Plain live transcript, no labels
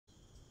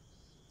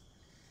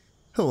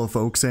Hello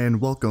folks, and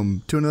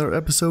welcome to another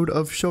episode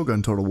of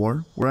Shogun Total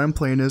War, where I'm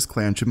playing as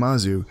Clan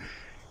Shimazu.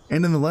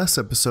 And in the last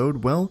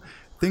episode, well,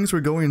 things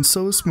were going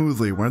so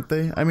smoothly, weren't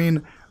they? I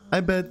mean, I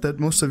bet that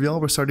most of y'all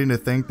were starting to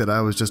think that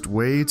I was just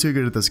way too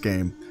good at this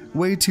game.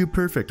 Way too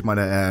perfect, might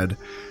I add.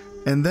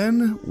 And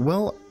then,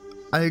 well,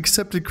 I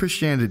accepted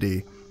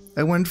Christianity.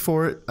 I went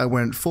for it. I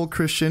went full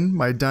Christian.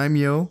 My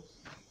daimyo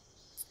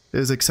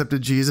has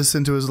accepted Jesus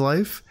into his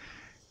life.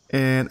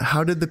 And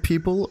how did the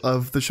people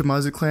of the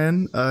Shimazu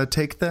clan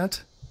take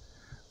that?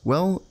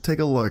 Well, take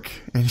a look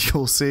and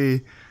you'll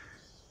see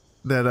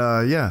that,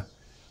 yeah,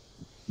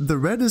 the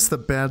red is the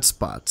bad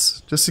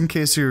spots. Just in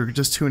case you're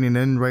just tuning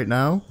in right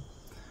now,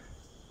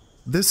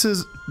 this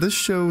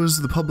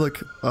shows the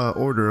public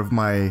order of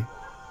my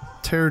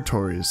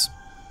territories.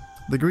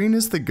 The green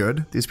is the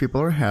good, these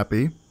people are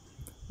happy.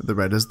 The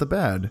red is the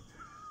bad.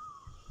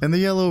 And the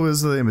yellow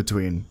is the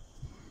in-between.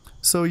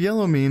 So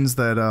yellow means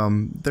that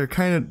they're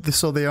kind of,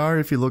 so they are,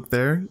 if you look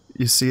there,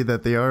 you see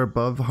that they are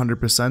above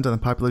 100% on the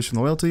population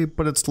loyalty,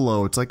 but it's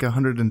low. It's like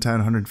 110,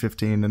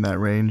 115 in that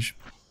range.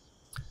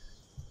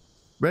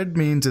 Red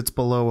means it's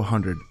below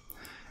 100.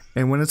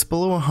 And when it's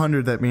below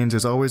 100, that means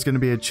there's always going to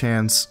be a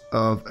chance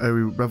of a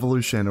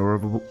revolution or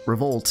a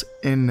revolt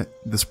in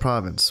this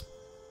province.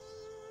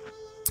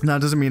 Now, it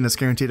doesn't mean it's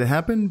guaranteed to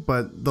happen,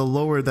 but the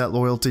lower that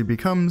loyalty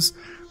becomes,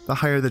 the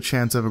higher the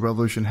chance of a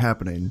revolution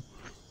happening.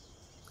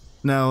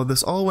 Now,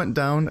 this all went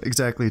down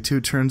exactly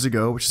 2 turns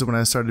ago, which is when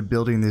I started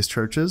building these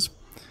churches.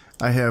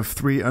 I have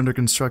 3 under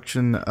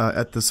construction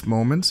at this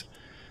moment.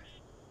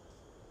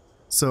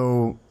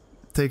 So,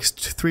 it takes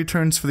 3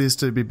 turns for these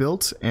to be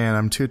built, and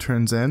I'm 2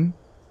 turns in.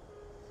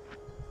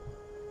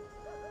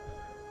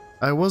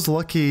 I was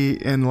lucky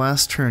in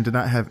last turn to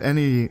not have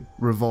any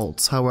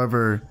revolts.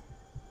 However,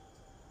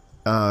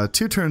 2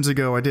 turns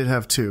ago I did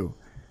have 2.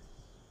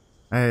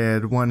 I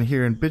had 1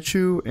 here in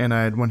Bichu, and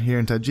I had 1 here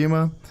in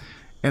Tajima.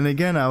 And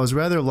again, I was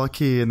rather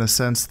lucky in the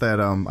sense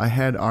that I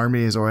had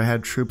armies or I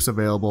had troops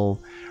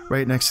available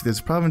right next to these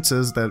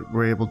provinces that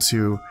were able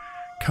to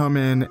come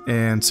in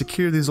and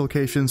secure these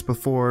locations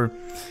before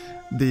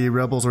the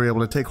rebels were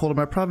able to take hold of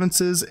my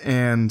provinces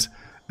and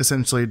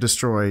essentially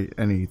destroy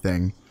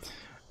anything.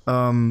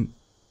 So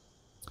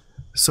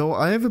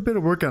I have a bit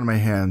of work on my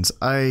hands.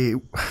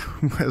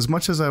 As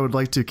much as I would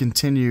like to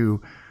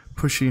continue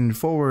pushing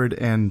forward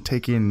and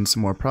taking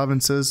some more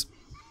provinces,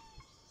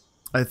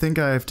 I think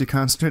I have to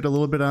concentrate a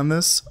little bit on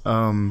this.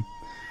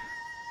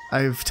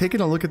 I've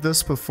taken a look at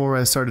this before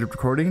I started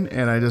recording,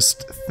 and I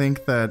just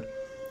think that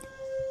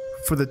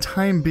for the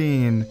time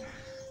being,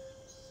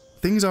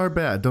 things are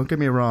bad, don't get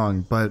me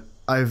wrong, but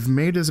I've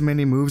made as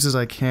many moves as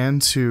I can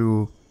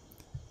to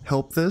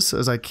help this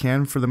as I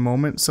can for the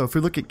moment. So if we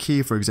look at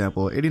Key, for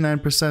example,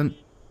 89%,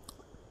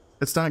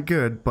 it's not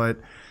good, but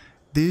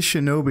these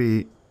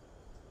shinobi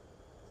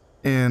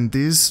and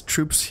these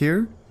troops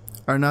here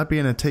are not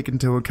being taken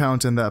into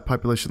account in that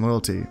population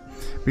loyalty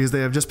because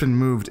they have just been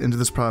moved into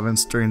this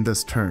province during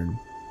this turn.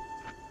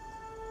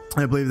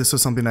 I believe this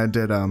was something I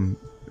did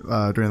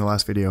during the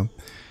last video.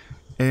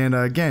 And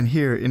again,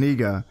 here in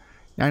Iga,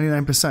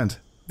 99%.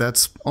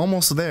 That's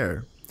almost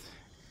there.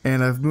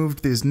 And I've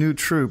moved these new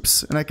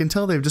troops, and I can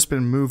tell they've just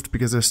been moved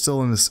because they're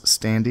still in this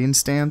standing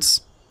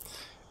stance.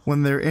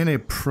 When they're in a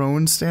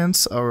prone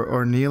stance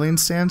or kneeling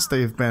stance,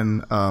 they've been,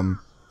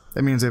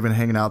 that means they've been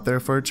hanging out there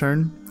for a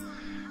turn.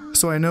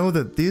 So I know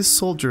that these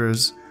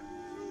soldiers,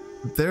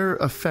 their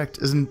effect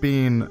isn't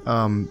being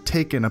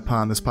taken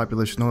upon this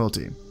population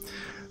loyalty.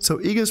 So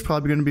Iga's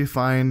probably going to be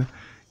fine.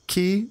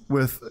 Ki,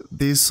 with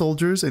these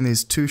soldiers and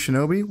these 2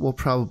 shinobi, will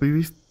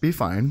probably be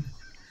fine.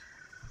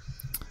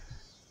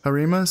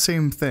 Harima,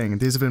 same thing.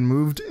 These have been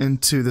moved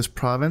into this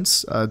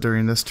province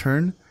during this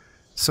turn.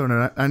 So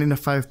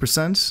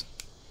 95%,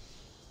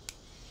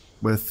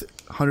 with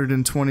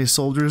 120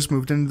 soldiers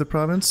moved into the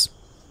province.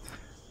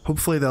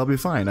 Hopefully they'll be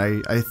fine.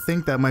 I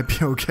think that might be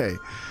okay.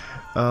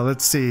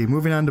 Let's see.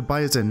 Moving on to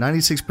Bison,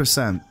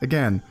 96%.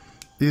 Again,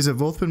 these have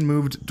both been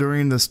moved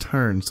during this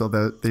turn, so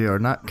that they are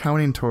not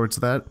counting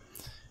towards that.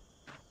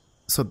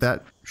 So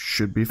that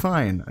should be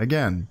fine.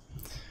 Again.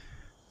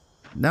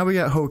 Now we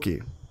got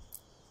Hoki.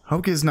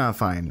 Hoki is not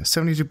fine.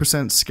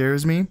 72%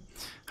 scares me.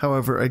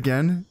 However,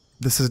 again,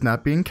 this is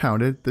not being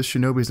counted. This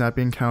shinobi is not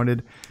being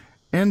counted.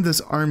 And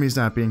this army is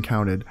not being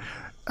counted.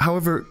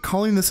 However,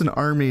 calling this an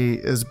army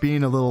is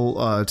being a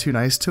little too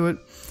nice to it.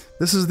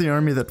 This is the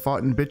army that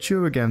fought in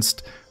Bichu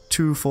against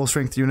 2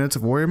 full-strength units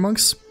of warrior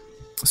monks.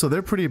 So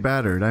they're pretty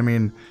battered. I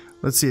mean,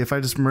 let's see, if I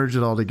just merge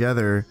it all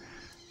together,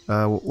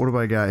 what do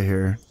I got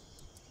here?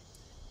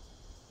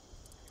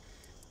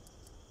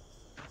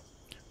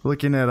 We're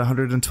looking at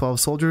 112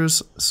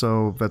 soldiers,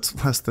 so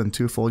that's less than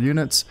 2 full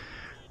units.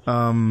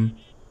 Yeah,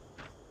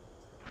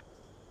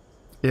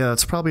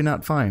 that's probably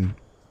not fine.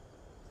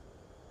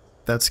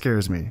 That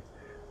scares me.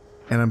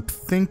 And I'm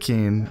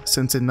thinking,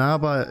 since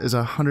Inaba is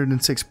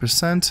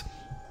 106%,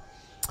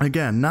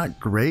 again, not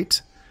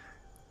great.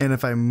 And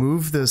if I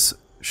move this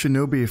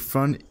shinobi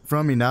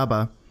from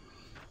Inaba,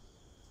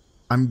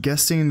 I'm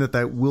guessing that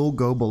that will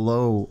go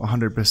below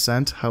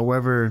 100%.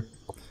 However,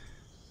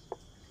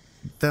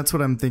 That's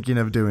what I'm thinking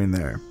of doing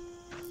there.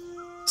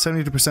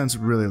 72% is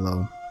really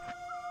low.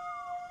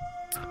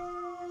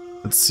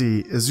 Let's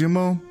see,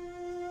 Izumo.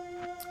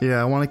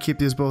 Yeah, I want to keep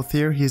these both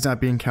here. He's not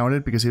being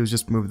counted because he was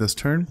just moved this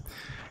turn.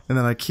 And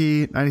then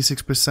Aki,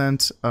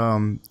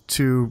 96%,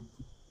 2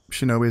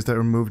 Shinobis that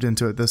were moved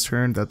into it this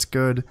turn. That's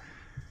good.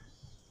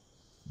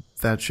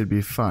 That should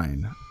be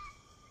fine.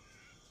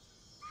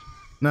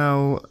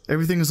 Now,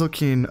 everything is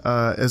looking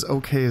as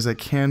okay as it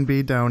can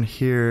be down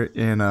here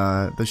in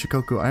the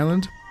Shikoku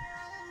Island.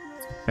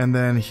 And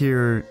then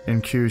here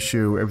in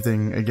Kyushu,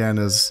 everything again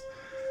is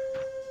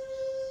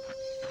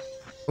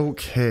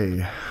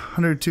okay.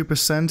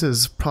 102%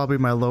 is probably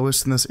my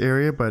lowest in this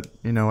area, but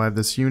you know, I have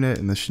this unit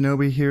and the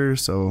shinobi here,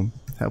 so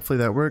hopefully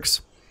that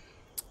works.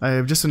 I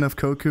have just enough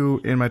koku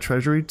in my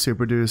treasury to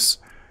produce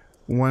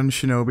 1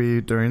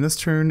 shinobi during this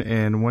turn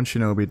and 1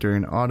 shinobi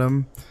during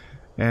autumn.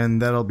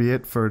 And that'll be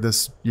it for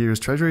this year's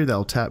treasury.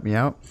 That'll tap me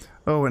out.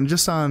 Oh, and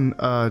just on,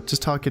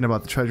 just talking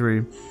about the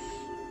treasury.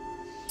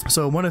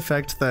 So one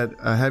effect that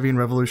having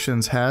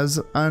revolutions has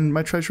on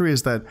my treasury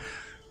is that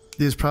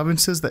these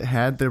provinces that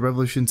had their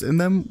revolutions in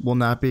them will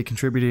not be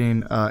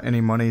contributing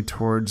any money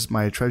towards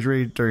my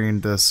treasury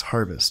during this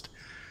harvest.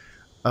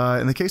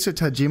 In the case of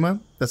Tajima,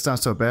 that's not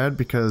so bad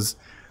because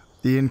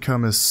the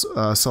income is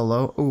so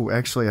low. Oh,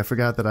 actually, I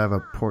forgot that I have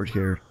a port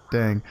here.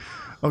 Dang.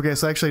 Okay,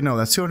 so actually, no,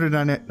 that's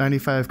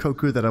 295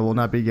 koku that I will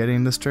not be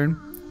getting this turn.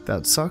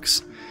 That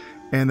sucks.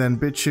 And then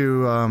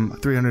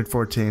Bichu,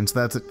 314,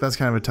 so that's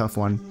kind of a tough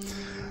one.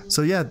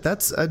 So yeah,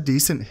 that's a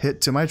decent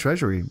hit to my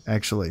treasury,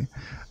 actually.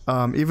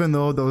 Even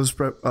though those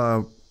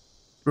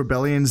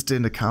rebellions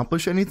didn't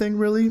accomplish anything,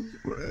 really,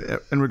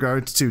 in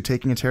regards to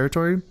taking a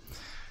territory,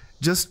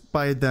 just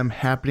by them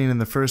happening in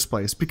the first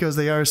place, because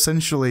they are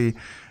essentially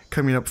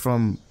coming up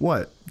from,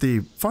 what? The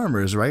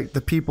farmers, right? The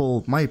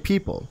people, my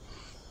people,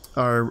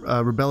 are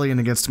rebelling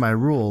against my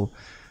rule,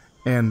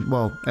 and,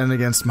 well, and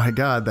against my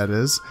god, that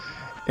is.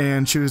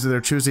 And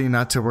they're choosing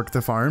not to work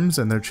the farms,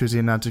 and they're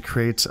choosing not to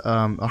create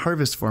a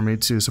harvest for me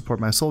to support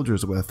my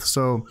soldiers with.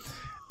 So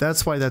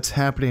that's why that's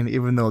happening,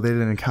 even though they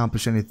didn't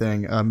accomplish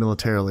anything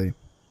militarily.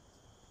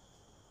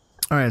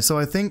 Alright, so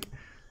I think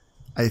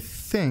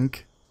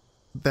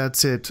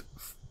that's it.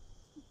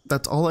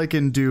 That's all I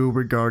can do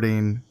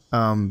regarding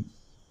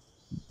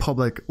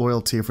public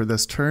loyalty for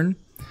this turn.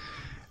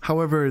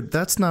 However,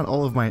 that's not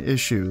all of my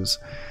issues.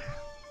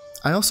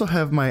 I also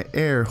have my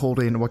heir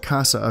holding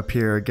Wakasa up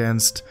here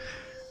against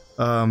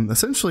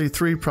essentially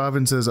 3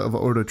 provinces of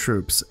Oda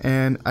troops,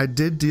 and I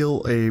did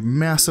deal a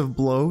massive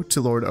blow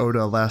to Lord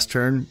Oda last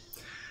turn.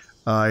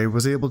 I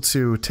was able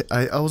to,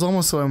 I was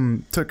almost,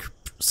 took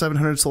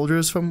 700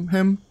 soldiers from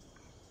him,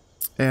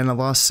 and I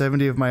lost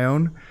 70 of my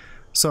own,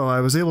 so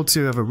I was able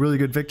to have a really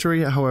good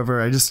victory.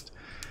 However, I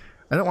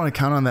don't want to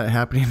count on that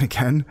happening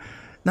again.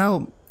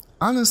 Now,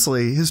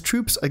 honestly, his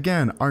troops,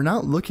 again, are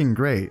not looking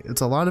great. It's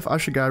a lot of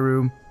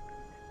Ashigaru,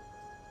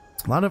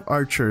 a lot of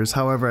archers.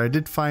 However, I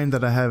did find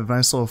that I have a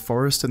nice little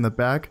forest in the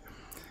back.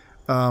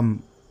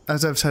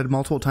 As I've said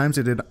multiple times,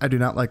 I do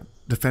not like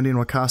defending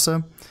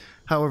Wakasa.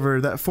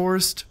 However, that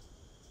forest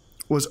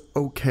was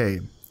okay.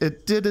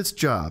 It did its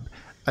job.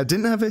 I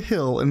didn't have a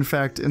hill. In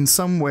fact, in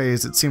some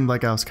ways, it seemed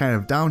like I was kind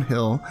of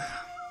downhill,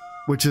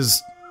 which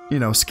is, you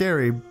know,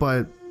 scary,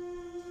 but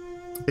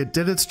it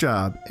did its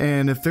job.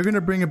 And if they're going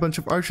to bring a bunch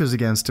of archers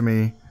against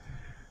me,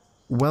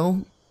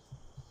 well,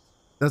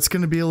 that's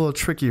going to be a little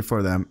tricky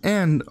for them.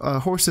 And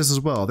horses as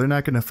well. They're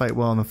not going to fight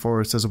well in the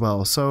forest as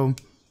well. So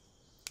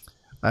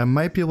I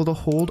might be able to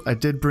hold. I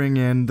did bring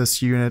in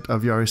this unit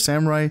of Yari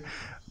Samurai,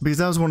 because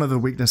that was one of the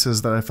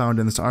weaknesses that I found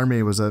in this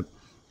army, was that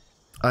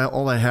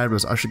all I had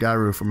was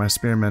Ashigaru for my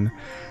spearmen.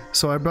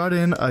 So I brought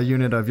in a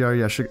unit of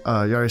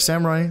Yari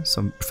Samurai,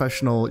 some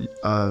professional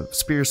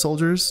spear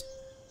soldiers,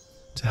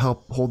 to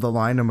help hold the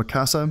line in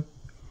Mikasa.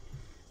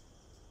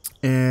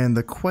 And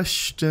the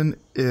question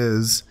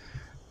is,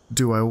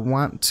 do I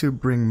want to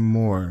bring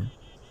more?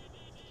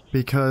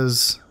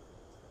 Because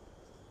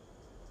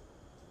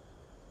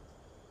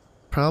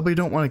probably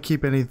don't want to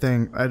keep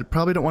anything. I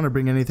probably don't want to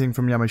bring anything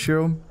from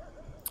Yamashiro.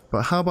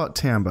 But how about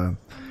Tamba?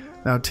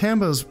 Now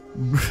Tamba's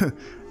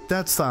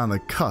that's on the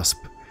cusp.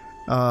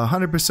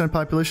 100%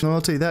 population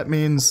loyalty. That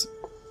means,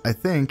 I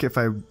think, if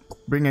I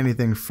bring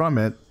anything from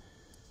it,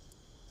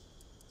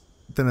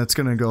 then it's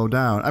gonna go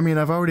down. I mean,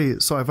 I've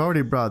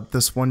already brought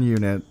this one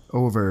unit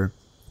over,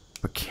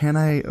 but can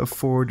I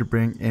afford to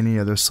bring any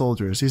other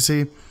soldiers? You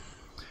see,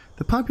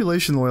 the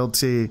population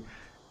loyalty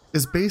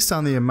is based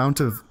on the amount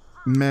of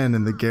men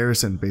in the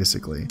garrison,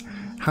 basically.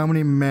 How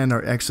many men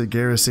are actually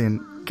garrisoning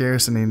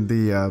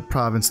the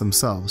province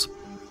themselves.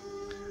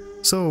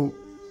 So,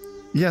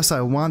 yes,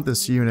 I want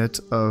this unit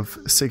of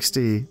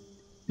 60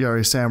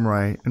 Yari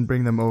Samurai and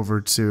bring them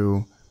over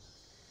to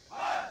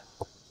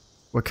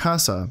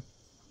Wakasa.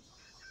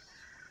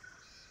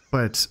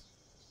 But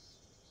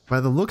by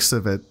the looks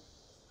of it,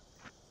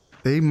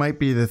 they might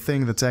be the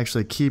thing that's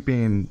actually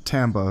keeping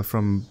Tamba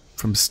from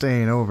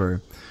staying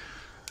over.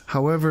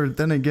 However,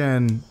 then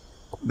again,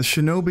 the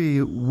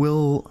shinobi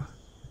will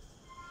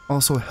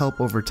also help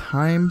over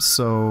time,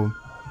 so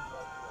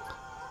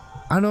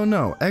I don't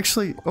know.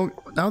 Actually, oh,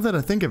 now that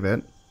I think of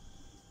it,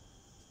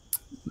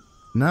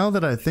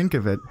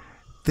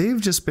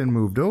 they've just been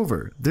moved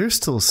over. They're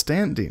still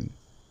standing.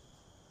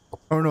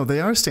 Or no,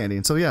 they are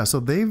standing. So yeah, so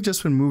they've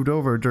just been moved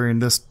over during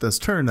this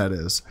turn, that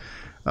is,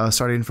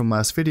 starting from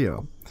last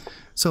video.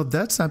 So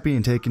that's not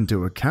being taken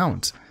into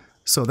account.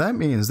 So that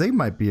means they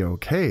might be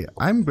okay.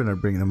 I'm going to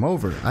bring them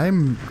over.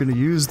 I'm going to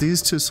use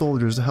these 2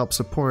 soldiers to help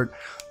support,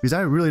 because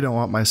I really don't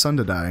want my son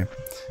to die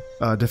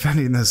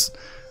defending this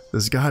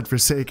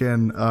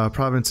godforsaken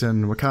province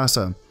in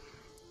Wakasa.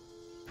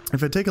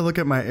 If I take a look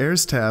at my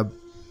heirs tab,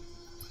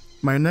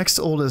 my next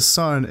oldest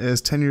son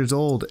is 10 years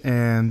old,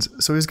 and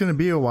so he's going to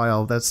be a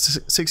while. That's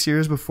 6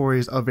 years before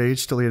he's of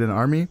age to lead an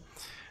army.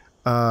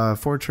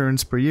 4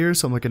 turns per year,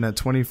 so I'm looking at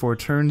 24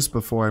 turns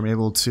before I'm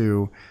able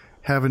to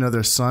have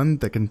another son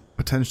that can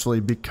potentially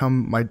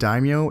become my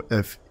daimyo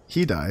if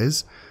he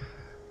dies.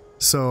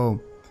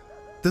 So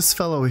this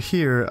fellow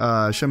here,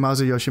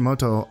 Shimazu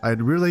Yoshimoto,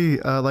 I'd really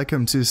like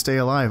him to stay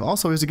alive.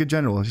 Also, he's a good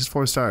general. He's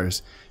 4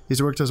 stars.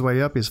 He's worked his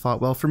way up. He's fought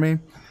well for me.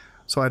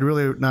 So I'd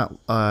really not.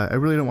 I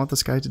really don't want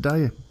this guy to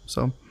die.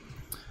 So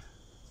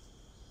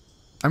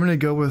I'm gonna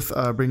go with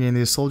bringing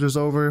these soldiers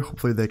over.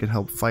 Hopefully they can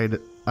help fight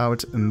it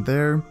out in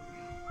there.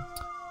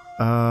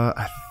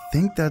 I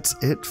think that's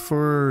it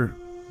for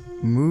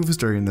moves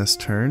during this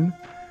turn.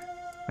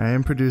 I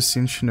am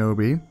producing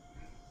shinobi.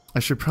 I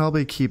should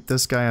probably keep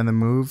this guy on the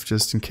move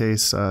just in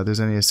case there's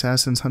any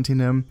assassins hunting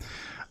him.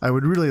 I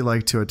would really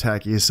like to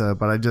attack Issa,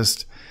 but I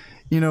just,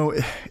 you know,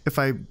 if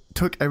I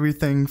took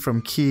everything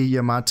from Ki,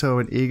 Yamato,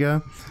 and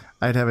Iga,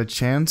 I'd have a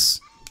chance.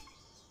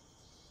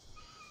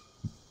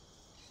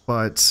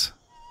 But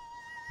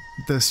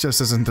this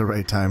just isn't the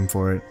right time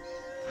for it.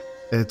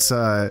 It's,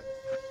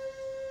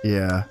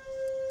 yeah.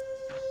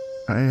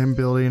 I am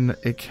building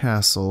a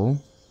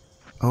castle.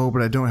 Oh,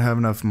 but I don't have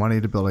enough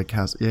money to build a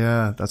castle.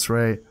 Yeah, that's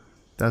right.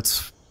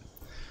 That's...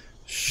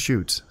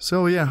 Shoot.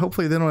 So yeah,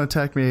 hopefully they don't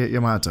attack me at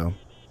Yamato.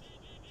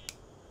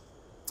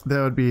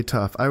 That would be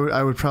tough.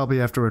 I would probably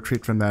have to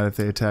retreat from that if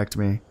they attacked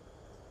me.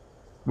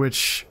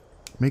 Which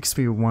makes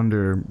me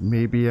wonder,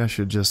 maybe I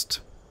should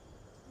just...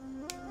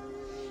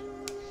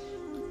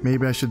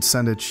 Maybe I should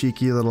send a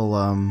cheeky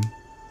little,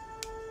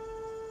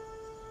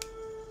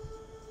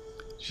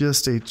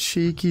 just a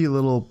cheeky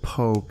little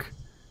poke.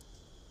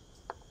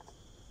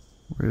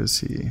 Where is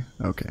he?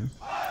 Okay.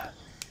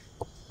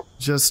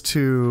 Just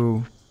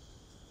to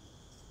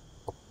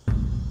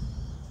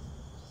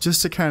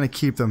kind of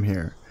keep them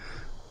here.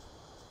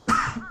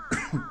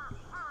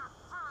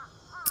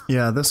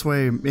 Yeah, this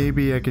way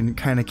maybe I can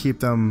kind of keep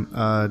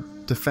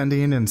them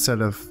defending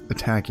instead of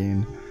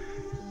attacking.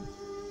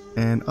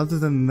 And other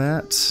than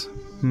that,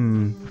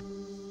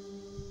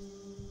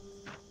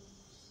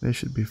 they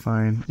should be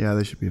fine. Yeah,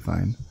 they should be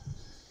fine.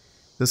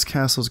 This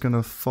castle's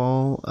gonna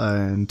fall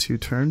in 2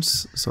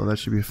 turns, so that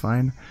should be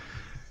fine.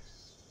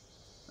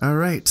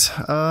 Alright,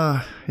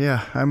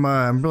 yeah,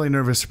 I'm really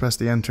nervous to press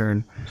the end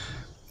turn.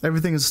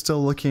 Everything is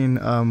still looking,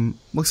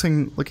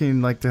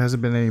 looking like there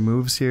hasn't been any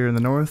moves here in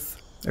the north.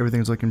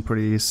 Everything's looking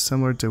pretty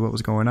similar to what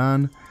was going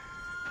on.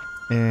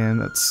 And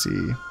let's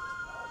see.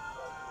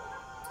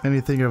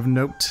 Anything of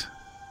note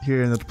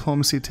here in the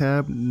diplomacy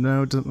tab?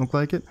 No, doesn't look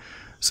like it.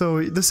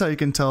 So this is how you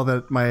can tell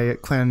that my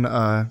clan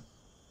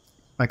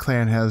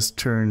has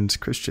turned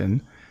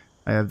Christian.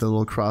 I have the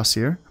little cross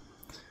here,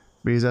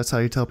 because that's how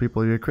you tell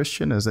people you're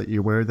Christian, is that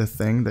you wear the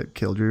thing that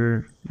killed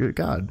your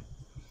god.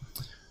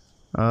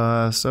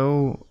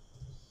 So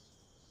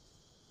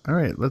all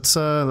right, let's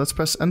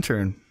press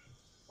enter.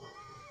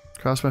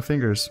 Cross my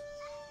fingers.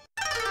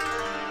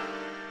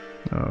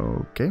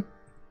 Okay.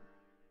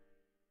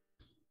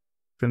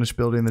 Finish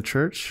building the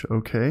church.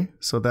 Okay,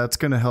 so that's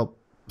gonna help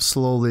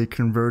slowly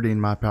converting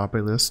my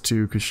populace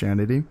to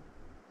Christianity.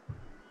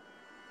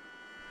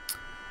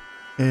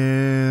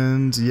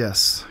 And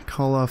yes,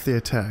 call off the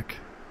attack.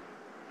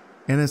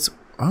 And it's,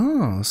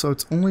 oh, so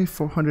it's only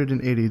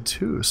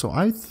 482. So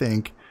I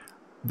think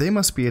they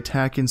must be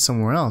attacking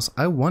somewhere else.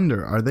 I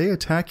wonder, are they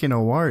attacking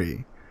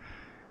Owari?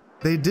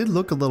 They did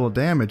look a little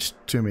damaged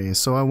to me,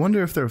 so I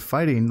wonder if they're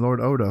fighting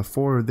Lord Oda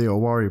for the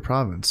Owari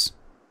province.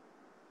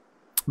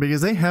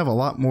 Because they have a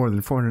lot more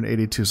than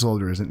 482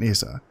 soldiers in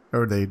Issa.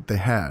 Or they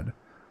had.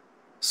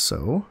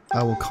 So,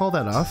 I will call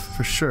that off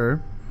for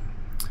sure.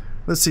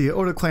 Let's see,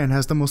 Oda clan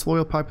has the most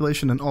loyal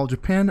population in all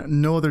Japan.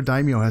 No other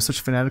daimyo has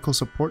such fanatical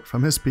support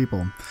from his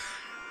people.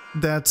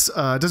 That's,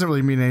 doesn't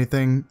really mean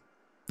anything.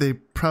 They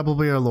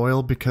probably are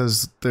loyal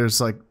because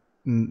there's like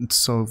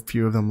so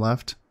few of them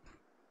left.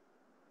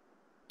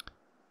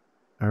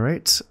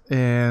 Alright,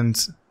 and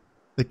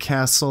the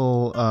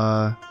castle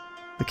in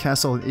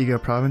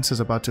Iga province is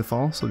about to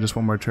fall, so just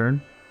one more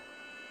turn.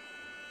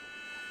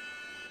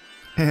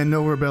 And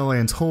no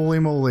rebellions, holy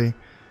moly.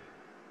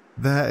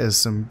 That is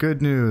some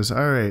good news.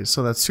 Alright,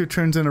 so that's 2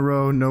 turns in a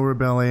row, no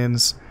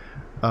rebellions.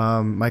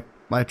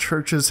 My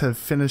churches have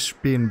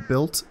finished being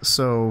built,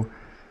 so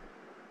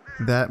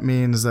that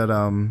means that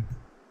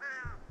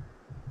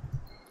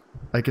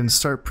I can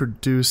start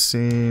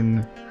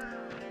producing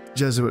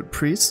Jesuit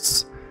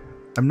priests.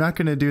 I'm not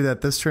going to do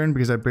that this turn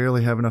because I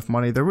barely have enough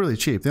money. They're really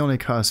cheap. They only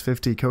cost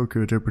 50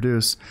 koku to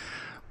produce.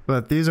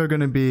 But these are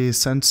going to be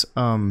sent,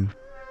 I'm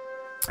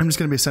just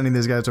going to be sending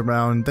these guys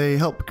around. They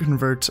help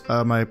convert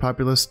my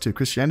populace to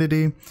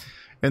Christianity,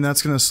 and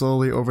that's going to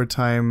slowly, over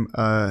time,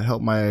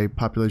 help my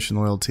population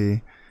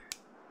loyalty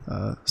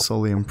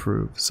slowly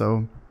improve.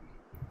 So,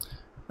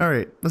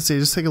 alright, let's see,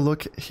 just take a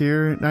look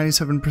here.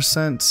 97%,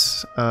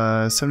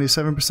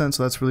 77%,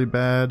 so that's really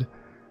bad.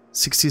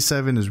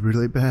 67 is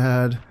really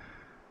bad.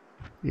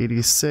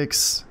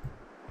 86,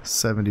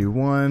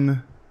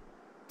 71,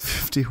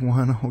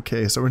 51.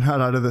 Okay, so we're not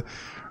out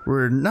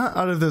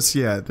of this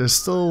yet. There's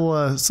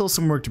still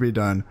some work to be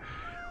done.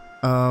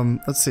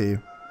 Let's see.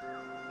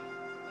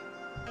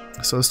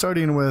 So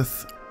starting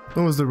with,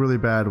 what was the really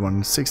bad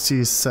one?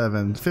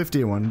 67,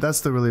 51.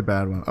 That's the really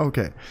bad one.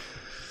 Okay.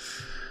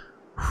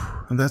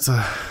 That's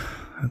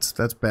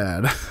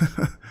bad.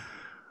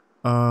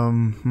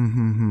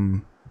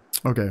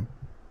 Okay.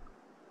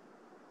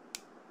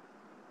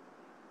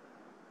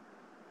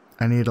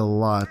 I need a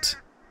lot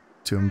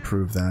to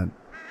improve that.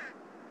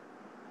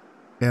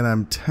 And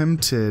I'm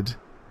tempted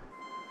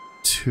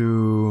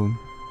to...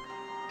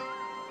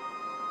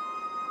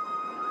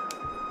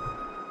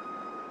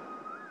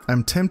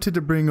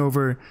 bring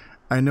over...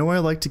 I know I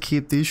like to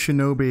keep these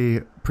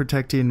shinobi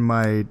protecting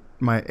my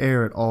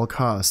heir at all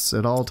costs,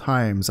 at all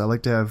times. I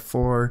like to have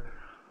four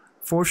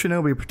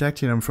shinobi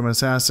protecting them from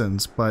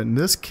assassins, but in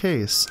this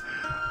case,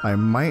 I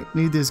might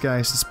need these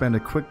guys to spend a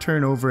quick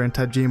turn over in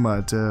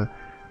Tajima to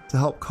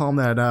help calm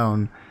that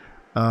down.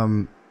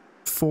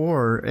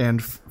 4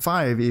 and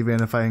 5,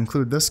 even if I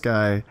include this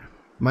guy,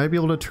 might be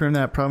able to turn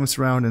that province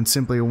around in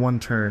simply one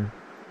turn.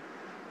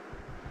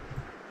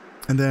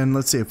 And then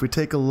let's see, if we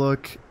take a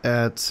look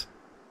at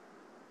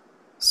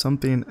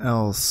something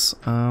else,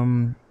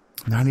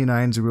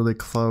 99's really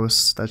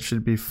close, that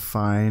should be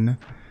fine.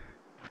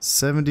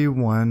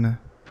 71,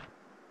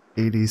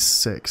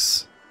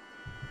 86.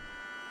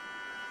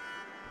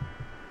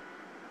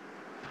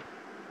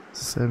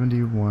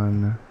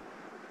 71.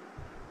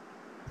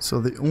 So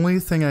the only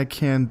thing I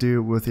can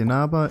do with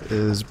Inaba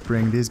is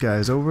bring these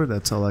guys over.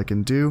 That's all I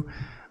can do.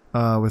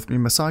 With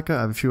Mimasaka,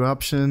 I have a few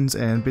options,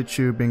 and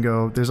Bichu,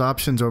 Bingo, there's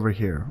options over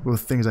here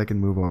with things I can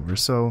move over.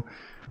 So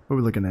what are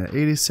we looking at?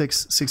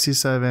 86,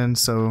 67.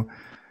 So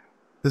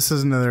this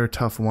is another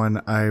tough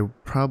one. I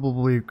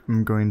probably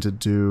am going to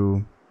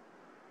do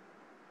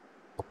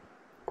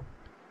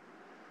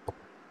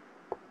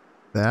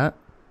that.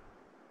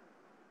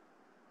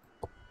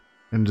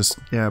 And just,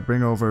 yeah,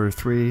 bring over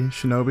 3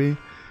 shinobi.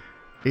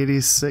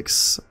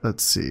 86,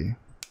 let's see.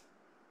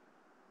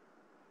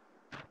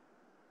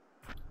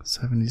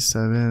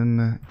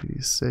 77,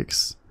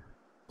 86.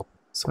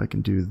 So I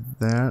can do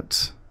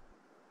that.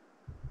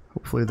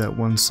 Hopefully that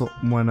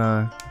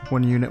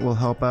one unit will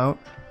help out.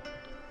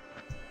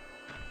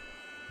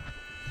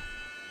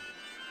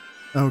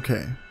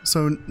 Okay,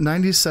 so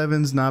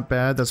 97's not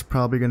bad. That's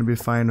probably going to be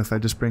fine if I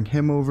just bring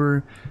him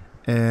over.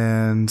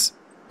 And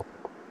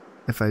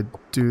if I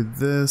do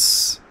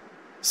this,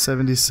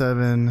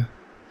 77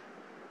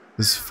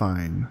 is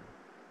fine.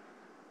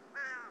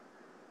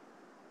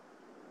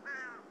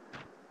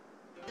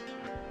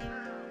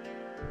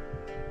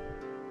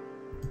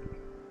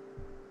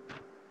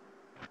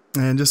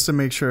 And just to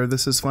make sure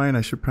this is fine,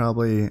 I'll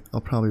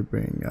probably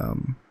bring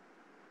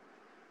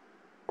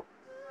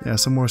yeah,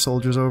 some more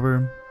soldiers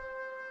over.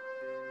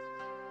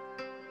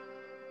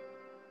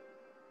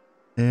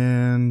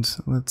 And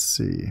let's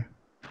see.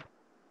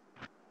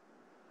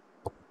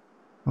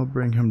 I'll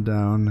bring him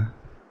down.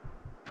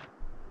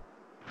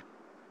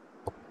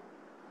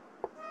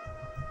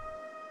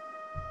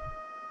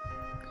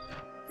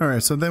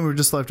 Alright, so then we're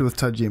just left with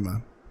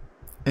Tajima.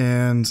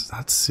 And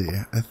let's see,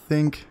 I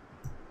think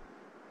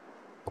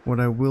what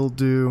I will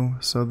do,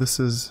 so this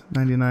is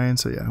 99,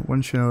 so yeah,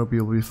 one shinobi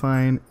will be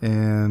fine,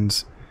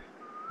 and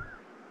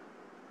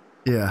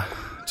yeah,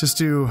 I'll just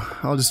do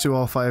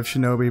all 5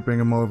 shinobi, bring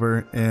them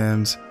over,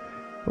 and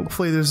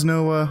hopefully there's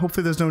no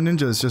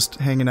ninjas just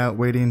hanging out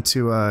waiting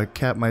to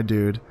cap my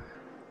dude.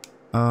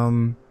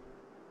 And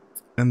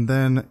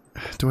then,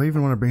 do I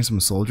even want to bring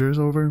some soldiers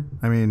over?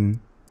 I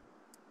mean,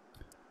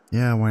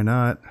 yeah, why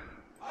not?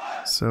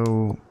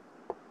 So,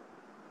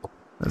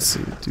 let's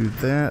see, do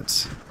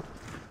that.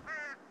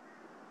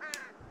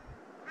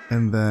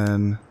 And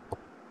then,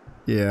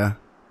 yeah,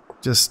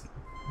 just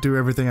do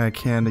everything I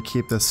can to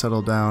keep this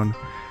settled down.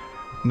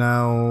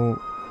 Now,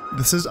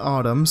 this is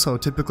autumn, so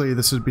typically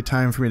this would be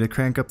time for me to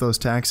crank up those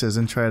taxes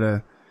and try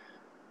to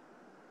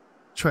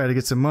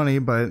get some money,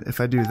 but if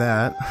I do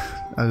that,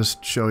 I'll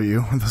just show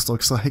you what this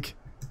looks like.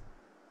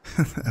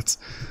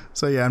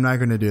 So yeah, I'm not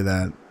going to do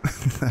that.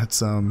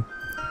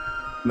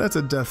 That's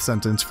a death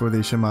sentence for the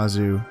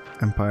Shimazu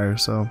Empire,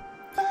 so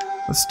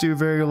let's do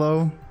very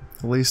low.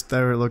 At least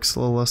there it looks a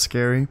little less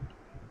scary.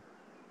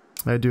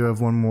 I do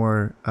have one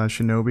more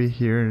shinobi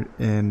here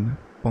in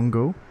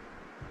Bongo.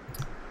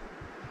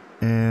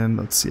 And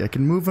let's see, I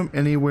can move him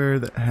anywhere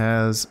that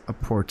has a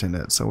port in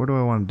it. So what do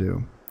I want to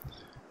do?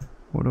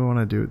 What do I want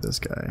to do with this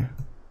guy?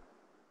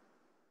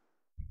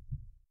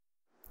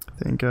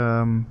 think,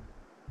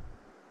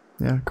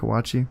 yeah,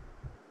 Kawachi.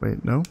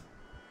 Wait, no?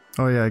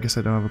 Oh yeah, I guess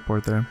I don't have a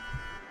port there.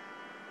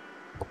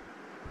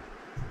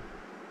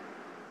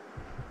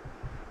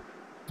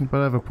 But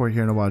I have a port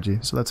here in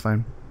Awaji, so that's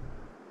fine.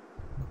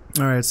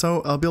 Alright,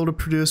 so I'll be able to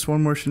produce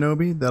one more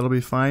shinobi. That'll be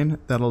fine.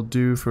 That'll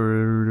do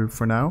for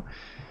now.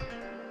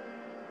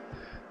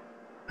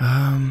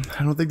 I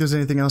don't think there's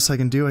anything else I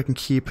can do. I can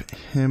keep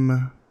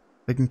him...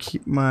 I can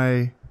keep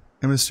my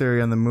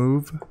emissary on the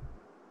move.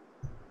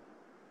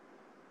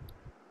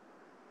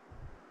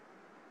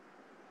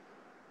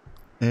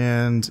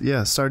 And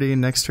yeah, starting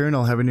next turn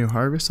I'll have a new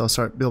harvest.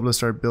 I'll be able to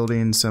start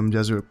building some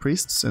Jesuit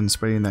priests and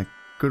spreading that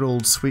good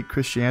old sweet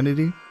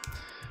Christianity.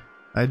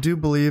 I do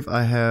believe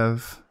I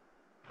have...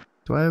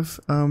 Do I have...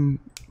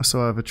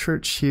 So I have a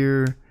church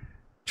here,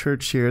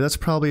 church here. That's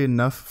probably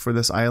enough for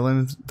this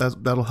island.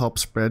 That'll help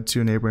spread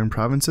to neighboring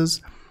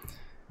provinces.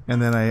 And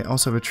then I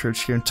also have a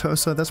church here in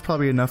Tosa. That's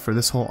probably enough for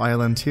this whole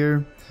island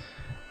here.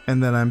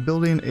 And then I'm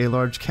building a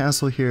large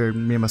castle here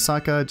in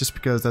Mimasaka just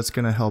because that's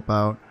going to help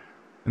out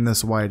in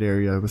this wide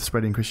area with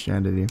spreading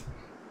Christianity.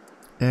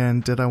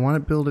 And did I want to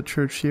build a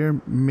church here?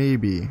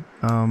 Maybe.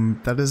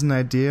 That is an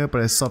idea,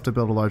 but I still have to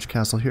build a large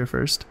castle here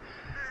first.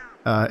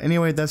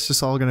 Anyway, that's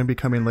just all going to be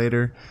coming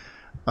later.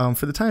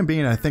 For the time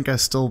being, I think I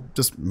still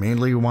just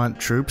mainly want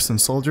troops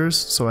and soldiers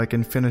so I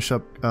can finish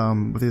up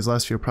with these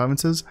last few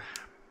provinces.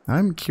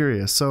 I'm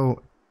curious.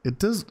 So it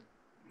does...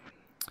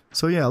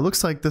 So yeah, it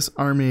looks like this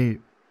army...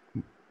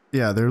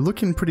 Yeah, they're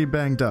looking pretty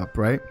banged up,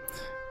 right?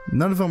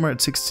 None of them are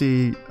at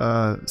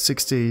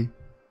 60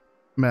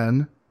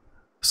 men.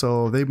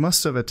 So they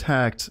must have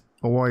attacked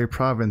Owari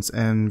province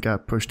and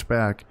got pushed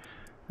back.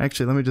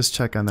 Actually, let me just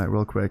check on that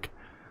real quick.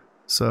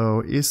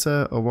 So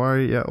Issa,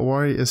 Owari, yeah,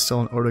 Owari is still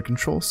in Oda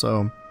control,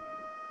 so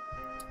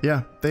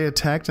yeah, they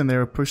attacked and they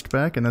were pushed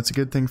back, and that's a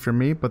good thing for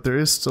me, but there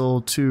is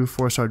still 2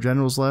 4-star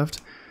generals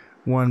left,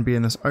 one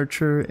being this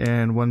archer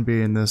and one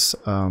being this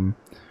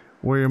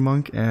warrior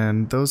monk,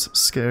 and those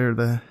scare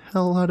the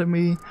hell out of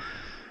me.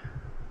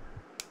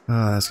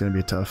 That's gonna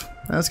be tough.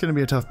 That's gonna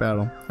be a tough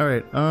battle.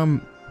 Alright,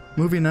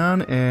 moving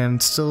on and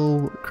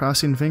still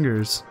crossing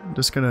fingers. I'm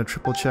just gonna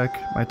triple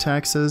check my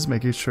taxes,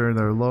 making sure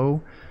they're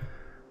low.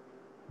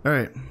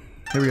 Alright,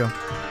 here we go.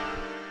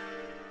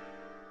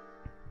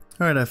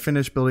 Alright, I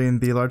finished building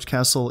the large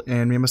castle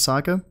in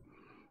Mimasaka.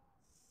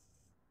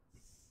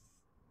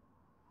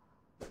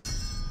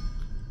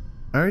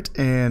 Alright,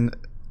 and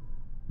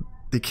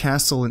the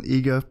castle in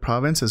Iga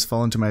province has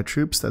fallen to my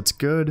troops. That's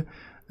good.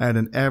 I had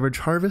an average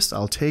harvest.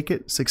 I'll take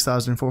it.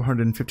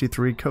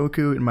 6,453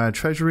 koku in my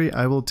treasury.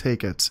 I will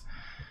take it.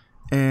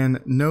 And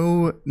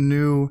no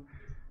new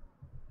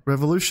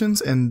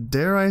revolutions, and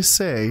dare I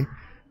say,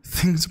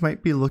 things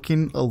might be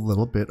looking a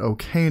little bit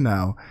okay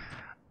now.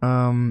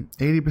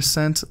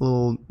 80%, a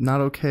little not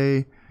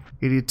okay.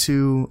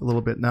 82, a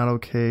little bit not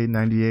okay.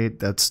 98,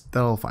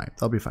 that'll fine.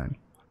 That'll be fine.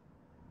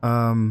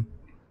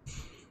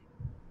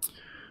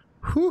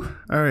 Whew.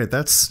 All right,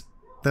 that's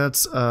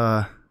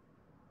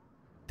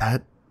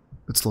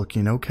it's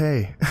looking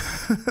okay.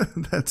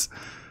 that's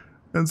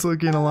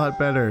looking a lot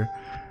better.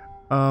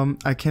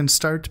 I can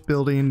start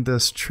building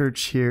this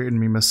church here in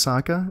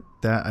Mimasaka.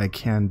 That I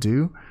can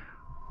do.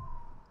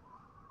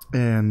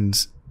 And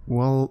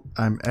while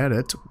I'm at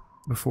it,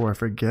 before I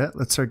forget,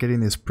 let's start getting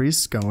these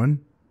priests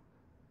going.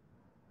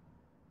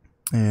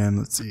 And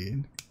let's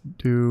see,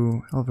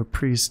 I'll have a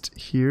priest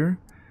here.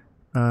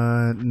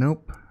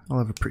 Nope, I'll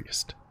have a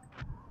priest.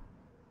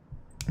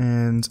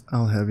 And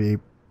I'll have a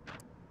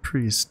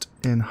priest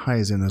in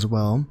Hyzen as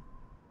well.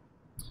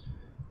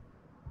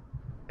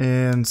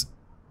 And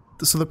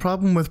so the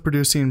problem with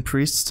producing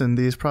priests in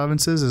these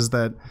provinces is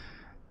that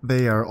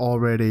they are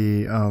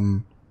already,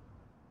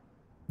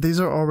 these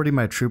are already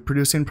my troop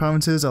producing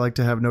provinces. I like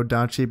to have no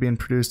dachi being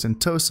produced in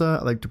Tosa.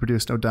 I like to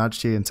produce no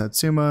dachi in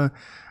Satsuma.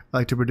 I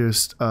like to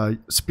produce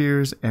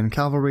spears and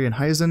cavalry in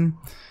Hyzen.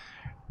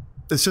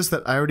 It's just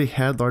that I already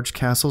had large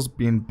castles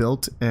being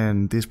built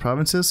in these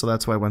provinces, so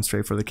that's why I went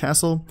straight for the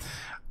castle.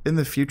 In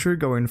the future,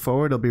 going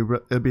forward,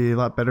 it'll be a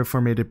lot better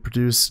for me to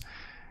produce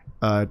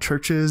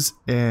churches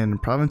in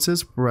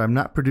provinces where I'm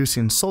not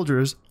producing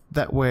soldiers.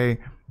 That way,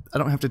 I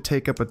don't have to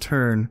take up a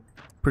turn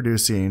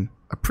producing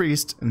a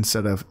priest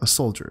instead of a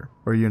soldier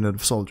or a unit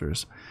of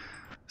soldiers.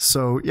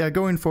 So yeah,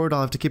 going forward,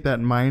 I'll have to keep that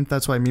in mind.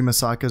 That's why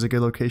Mimasaka is a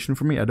good location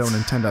for me. I don't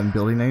intend on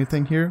building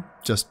anything here,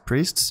 just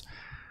priests.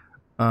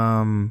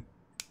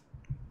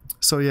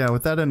 So yeah,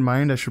 with that in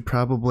mind, I should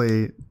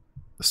probably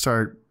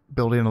start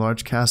building a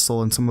large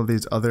castle in some of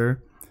these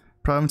other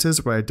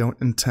provinces where I don't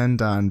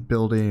intend on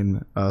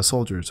building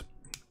soldiers.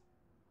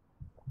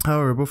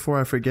 However, before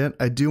I forget,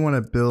 I do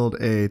want to build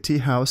a tea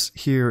house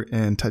here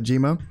in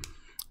Tajima.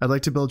 I'd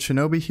like to build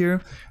shinobi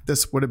here.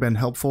 This would have been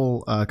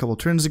helpful a couple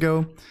turns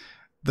ago.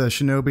 The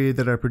shinobi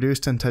that are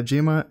produced in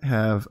Tajima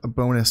have a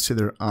bonus to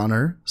their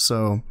honor,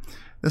 so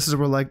this is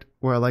where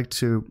I like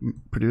to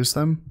produce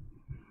them.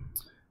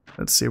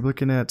 Let's see, we're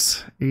looking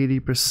at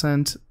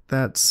 80%.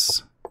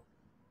 That's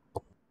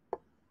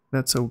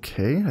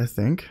okay, I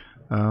think.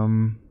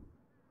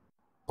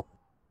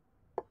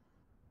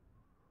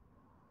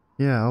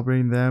 Yeah, I'll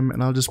bring them,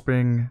 and I'll just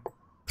bring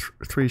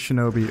 3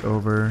 shinobi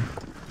over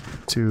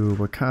to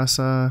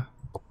Wakasa.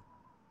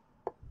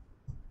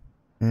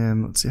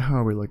 And let's see, how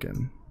are we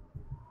looking?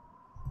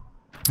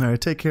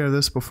 Alright, take care of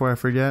this before I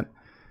forget.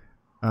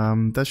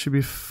 That should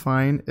be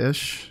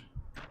fine-ish.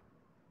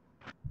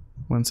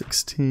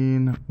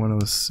 116,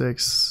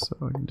 106, so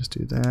I can just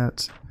do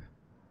that.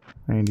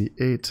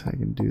 98, I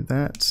can do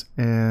that.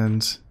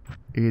 And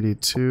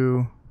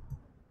 82.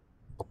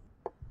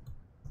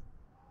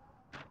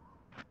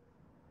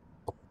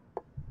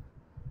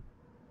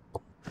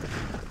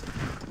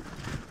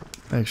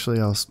 Actually,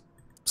 I'll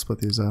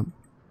split these up.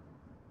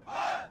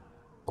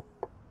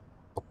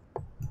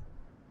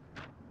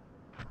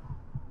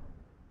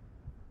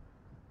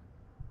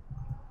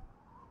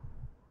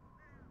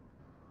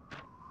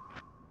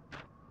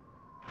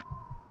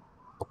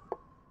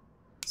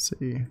 Let's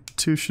see,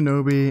 2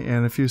 shinobi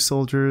and a few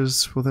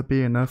soldiers. Will that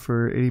be enough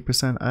for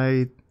 80%?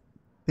 I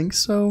think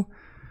so.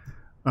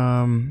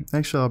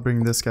 Actually, I'll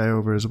bring this guy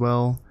over as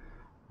well.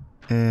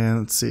 And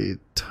let's see,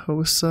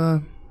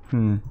 Tosa.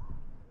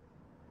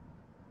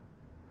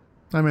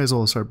 I may as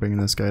well start bringing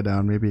this guy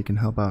down. Maybe he can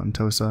help out in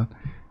Tosa.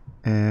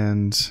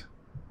 And let's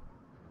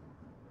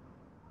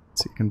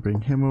see, you can bring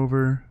him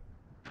over.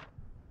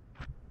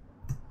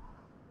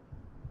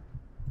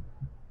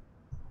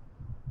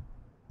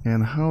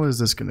 And how is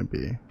this going to be?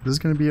 Is this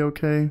going to be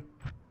okay?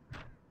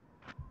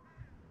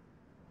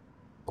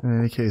 In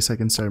any case, I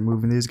can start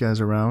moving these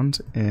guys around.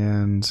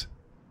 And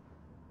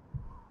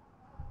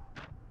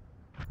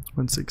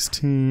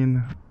 116,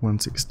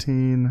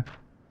 116.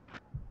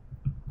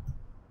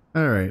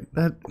 Alright,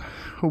 that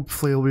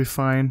hopefully will be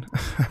fine.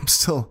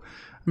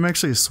 I'm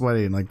actually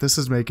sweating. Like, this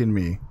is making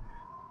me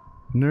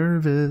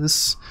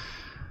nervous.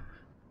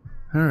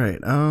 Alright,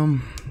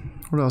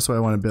 what else do I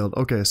want to build?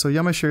 Okay, so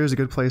Yamashiro is a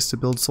good place to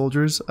build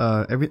soldiers.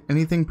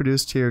 Anything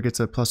produced here gets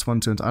a +1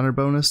 to its honor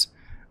bonus.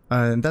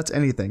 And that's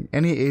anything.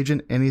 Any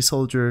agent, any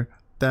soldier.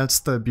 That's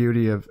the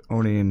beauty of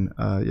owning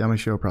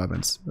Yamashiro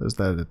province, is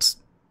that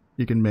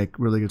you can make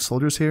really good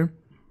soldiers here.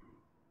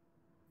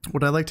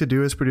 What I like to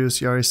do is produce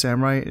Yari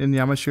Samurai in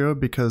Yamashiro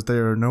because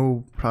there are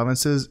no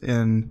provinces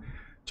in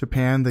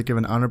Japan that give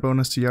an honor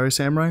bonus to Yari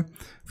Samurai.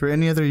 For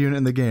any other unit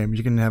in the game,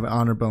 you can have an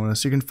honor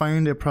bonus. You can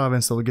find a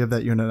province that will give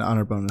that unit an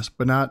honor bonus,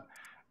 but not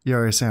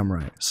Yari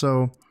Samurai.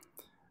 So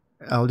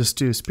I'll just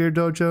do Spear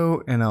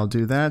Dojo and I'll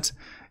do that.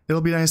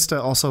 It'll be nice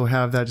to also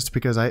have that just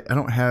because I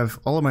don't have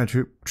all of my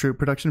troop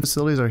production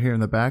facilities are here in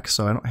the back,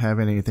 so I don't have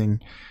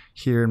anything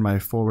here in my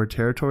forward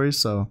territories.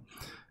 So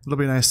it'll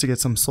be nice to get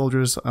some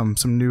soldiers,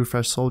 some new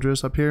fresh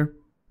soldiers up here.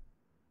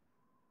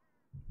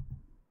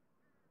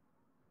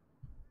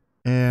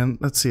 And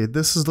let's see,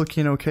 this is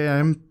looking okay.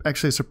 I'm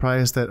actually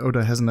surprised that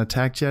Oda hasn't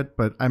attacked yet,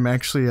 but I'm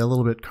actually a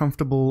little bit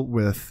comfortable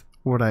with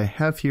what I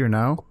have here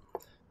now.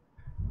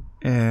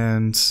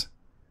 And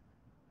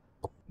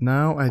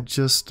now I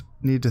just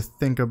need to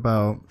think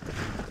about,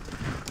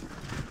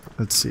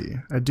 let's see,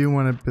 I do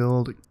want to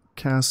build a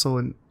castle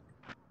in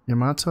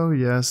Yamato,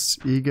 yes.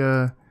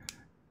 Iga,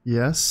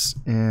 yes.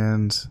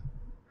 And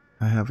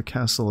I have a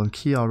castle in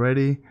Ki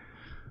already.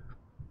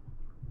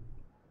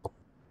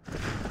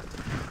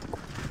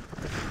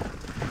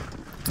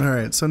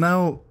 Alright, so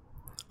now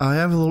I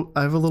have a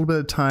little bit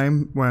of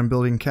time where I'm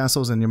building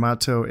castles in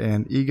Yamato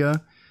and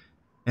Iga,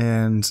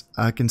 and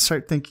I can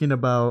start thinking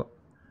about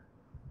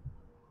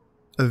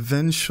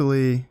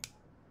eventually.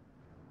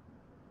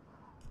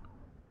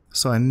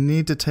 So I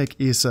need to take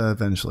Issa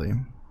eventually,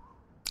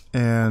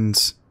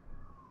 and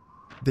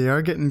they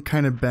are getting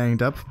kind of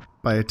banged up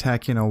by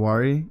attacking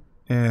Owari,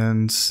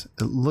 and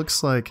it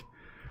looks like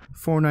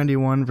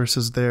 491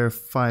 versus their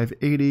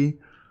 580.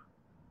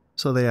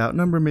 So they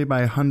outnumber me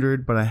by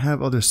 100, but I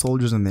have other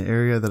soldiers in the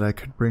area that I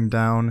could bring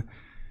down.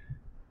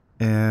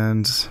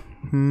 And,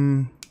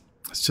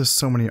 it's just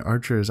so many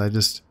archers. A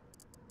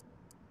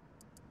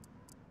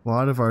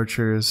lot of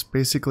archers.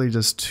 Basically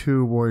just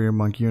 2 warrior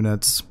monk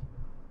units.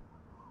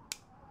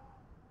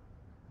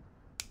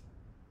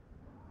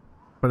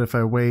 But if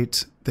I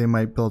wait, they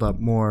might build up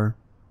more.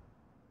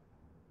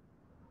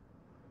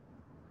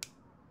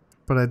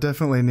 But I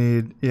definitely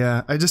need,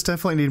 I just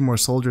definitely need more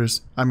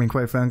soldiers. I mean,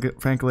 quite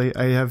frankly,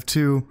 I have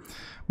 2,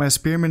 my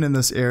spearmen in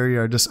this area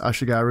are just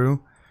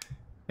Ashigaru.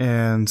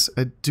 And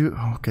I do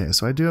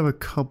have a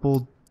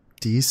couple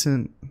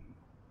decent,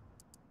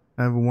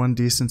 I have 1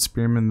 decent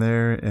spearman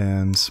there,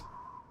 and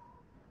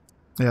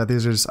yeah,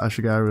 these are just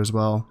Ashigaru as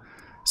well.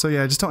 So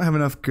yeah, I just don't have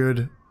enough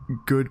good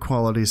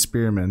quality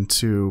spearmen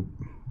to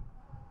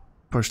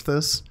push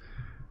this.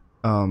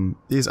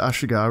 These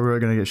Ashigaru are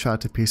going to get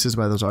shot to pieces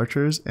by those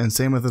archers, and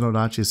same with the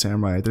Nodachi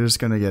Samurai. They're just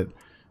going to get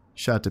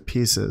shot to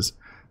pieces.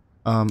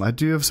 I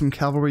do have some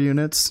cavalry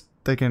units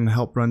that can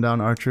help run down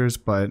archers,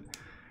 but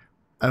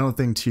I don't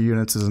think 2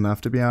 units is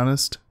enough, to be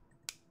honest.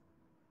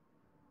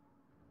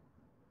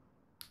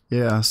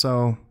 Yeah,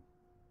 so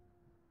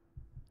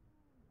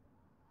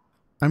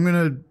I'm going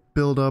to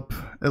build up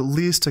at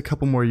least a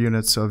couple more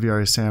units of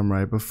Yari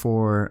Samurai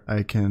before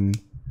I can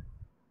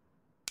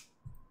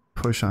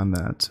push on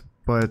that.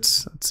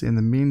 But let's see, in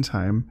the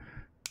meantime,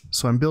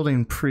 So I'm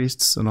building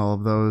priests in all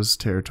of those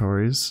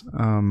territories.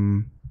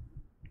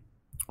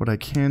 What I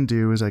can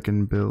do is I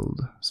can build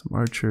some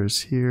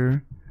archers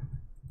here.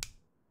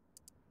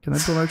 Can I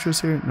build archers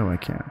here? No, I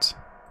can't.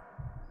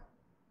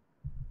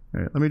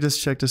 Alright, let me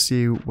just check to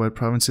see what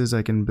provinces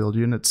I can build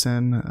units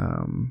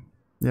in.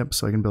 Yep,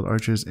 so I can build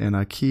archers in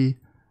Aki.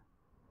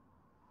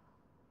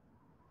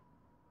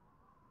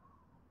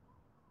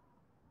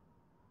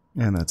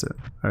 And that's it.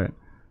 Alright.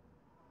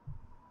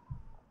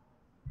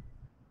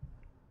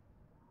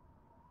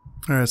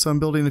 Alright, so I'm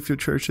building a few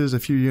churches, a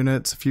few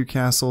units, a few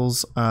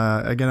castles.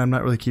 Again, I'm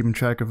not really keeping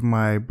track of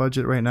my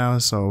budget right now,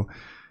 so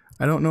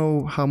I don't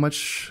know how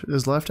much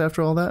is left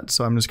after all that,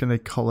 so I'm just going to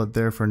call it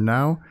there for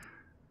now.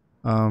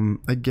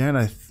 Again,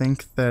 I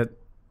think that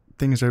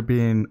things are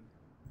being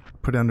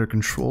put under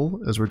control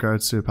as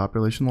regards to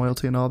population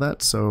loyalty and all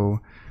that,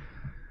 so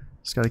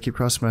just got to keep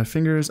crossing my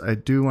fingers. I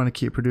do want to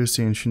keep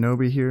producing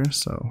shinobi here,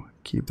 so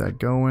keep that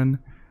going.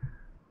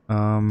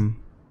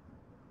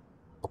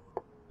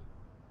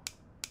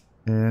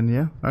 And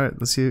yeah, alright,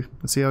 let's see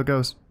how it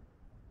goes.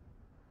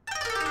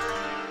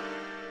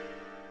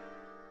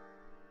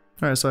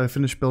 Alright, so I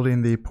finished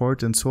building the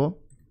port in Seoul.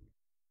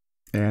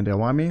 And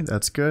Awami,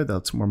 that's good,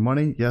 that's more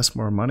money. Yes,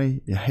 more money.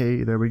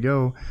 Hey, there we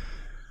go.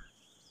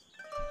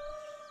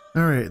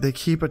 Alright, they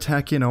keep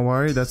attacking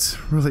Owari.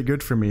 That's really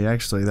good for me,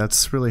 actually.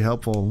 That's really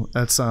helpful.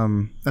 That's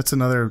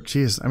another,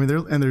 jeez. I mean,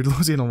 they're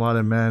losing a lot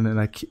of men,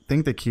 and I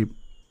think they keep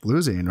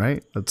losing,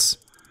 right? Did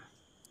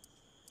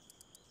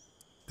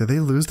they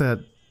lose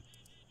that?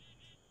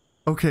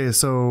 Okay,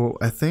 so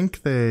I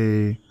think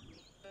he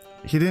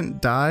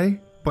didn't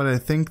die, but I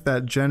think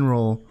that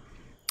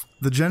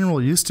the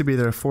general used to be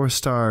their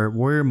 4-star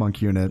warrior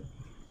monk unit,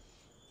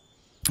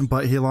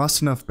 but he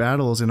lost enough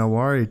battles in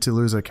Owari to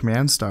lose a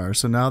command star,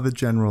 so now the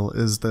general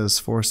is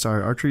this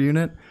 4-star archer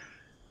unit,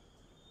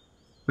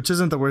 which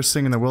isn't the worst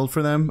thing in the world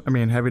for them. I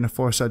mean, having a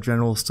 4-star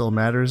general still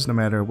matters, no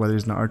matter whether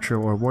he's an archer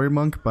or a warrior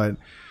monk, but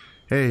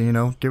hey, you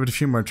know, give it a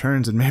few more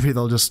turns and maybe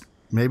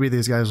maybe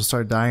these guys will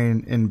start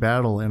dying in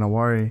battle in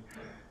Owari.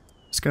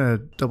 Just gonna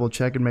double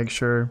check and make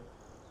sure.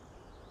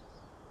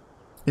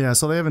 Yeah,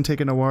 so they haven't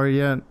taken Owari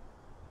yet.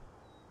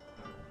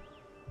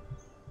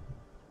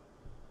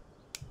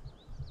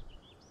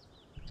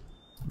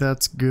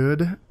 That's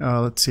good.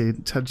 Let's see,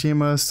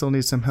 Tajima still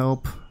needs some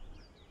help,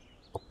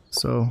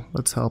 so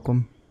let's help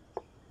him.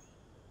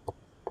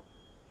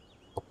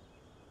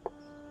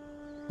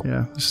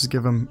 Yeah, let's just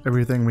give him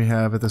everything we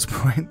have at this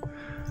point.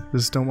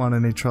 Just don't want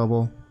any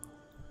trouble.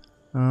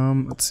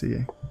 Let's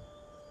see.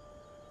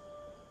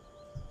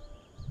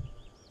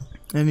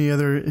 Any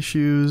other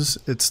issues?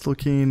 It's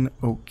looking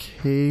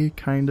okay,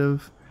 kind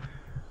of.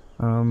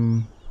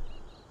 I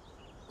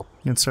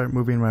can start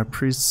moving my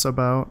priests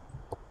about,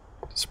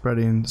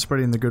 spreading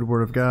the good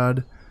word of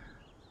God,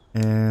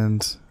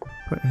 and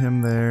put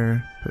him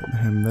there, put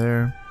him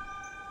there.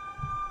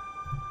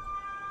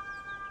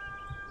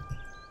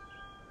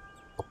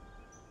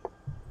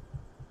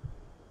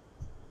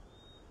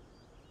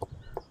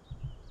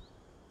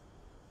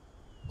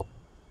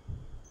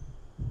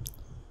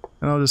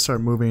 And I'll just start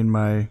moving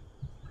my...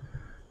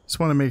 Just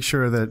want to make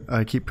sure that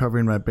I keep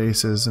covering my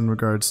bases in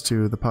regards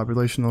to the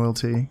population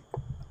loyalty.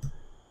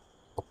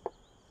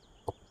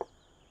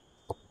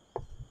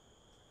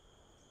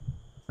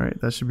 Alright,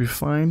 that should be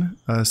fine.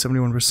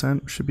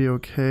 71% should be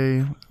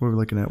okay. We're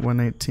looking at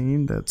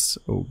 118, that's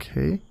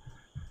okay.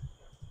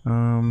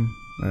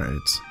 Alright.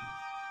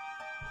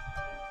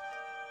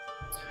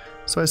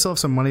 So I still have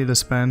some money to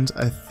spend.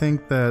 I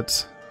think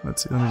that...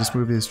 Let's see, let me just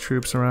move these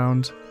troops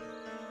around.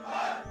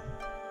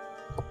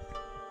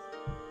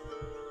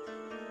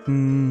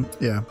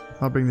 Yeah,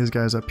 I'll bring these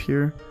guys up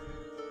here,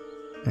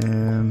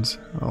 and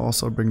I'll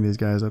also bring these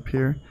guys up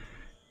here.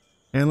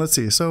 And let's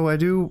see, so I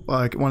do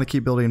want to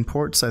keep building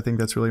ports. I think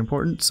that's really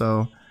important,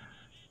 so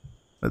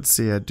let's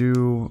see,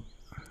 it'll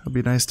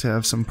be nice to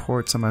have some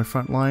ports on my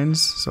front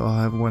lines, so I'll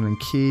have one in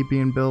Key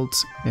being built,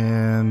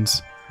 and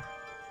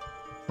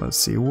let's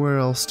see, where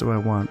else do I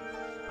want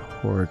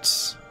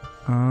ports?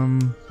 Here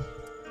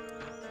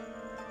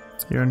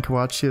in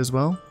Kawachi as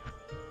well,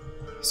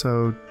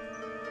 so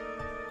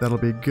that'll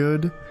be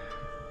good.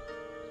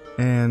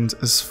 And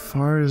as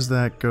far as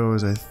that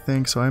goes, I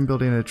think, so I'm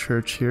building a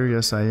church here,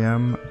 yes I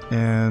am,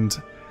 and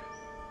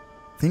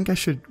I think I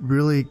should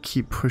really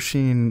keep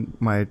pushing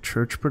my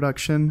church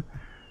production,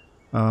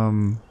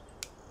 because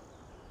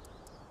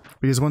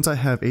once I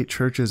have 8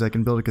 churches I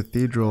can build a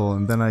cathedral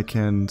and then I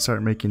can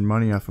start making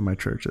money off of my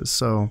churches,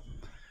 so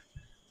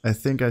I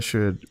think I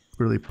should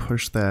really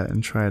push that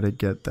and try to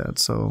get that.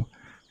 So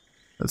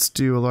let's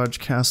do a large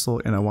castle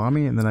in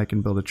Awami, and then I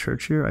can build a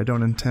church here. I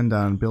don't intend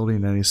on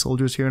building any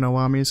soldiers here in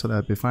Awami, so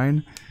that'd be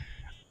fine.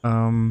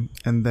 And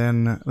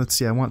then, let's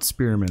see, I want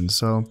spearmen.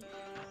 So,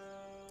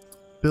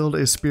 build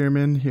a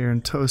spearman here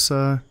in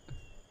Tosa,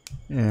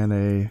 and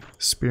a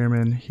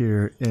spearman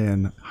here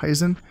in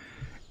Heizen.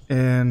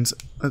 And,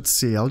 let's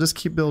see, I'll just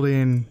keep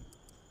building...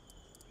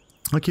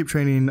 I'll keep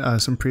training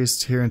some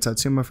priests here in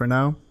Satsuma for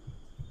now.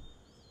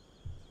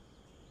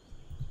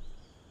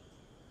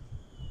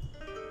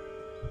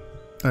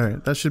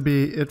 Alright, that should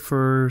be it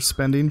for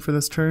spending for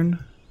this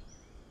turn.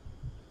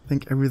 I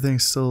think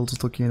everything's still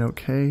just looking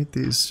okay.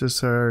 These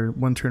just are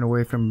one turn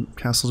away from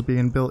castles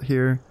being built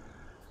here.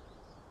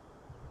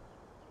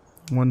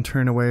 One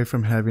turn away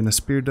from having a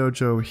spear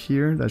dojo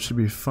here. That should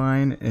be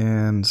fine.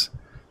 And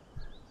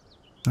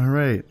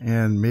alright,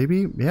 and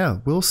maybe, yeah,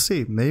 we'll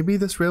see. Maybe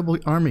this rebel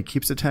army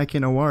keeps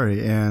attacking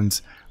Owari, and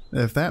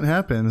if that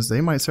happens,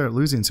 they might start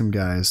losing some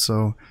guys.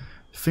 So,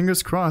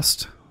 fingers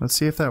crossed. Let's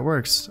see if that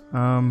works.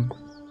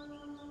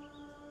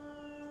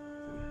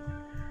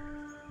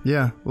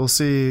 Yeah, we'll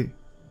see.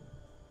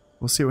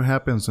 We'll see what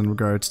happens in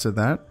regards to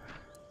that.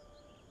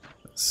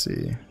 Let's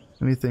see.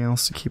 Anything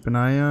else to keep an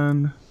eye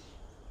on?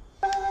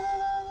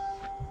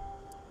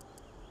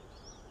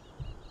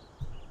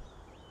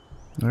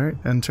 Alright,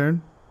 end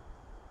turn.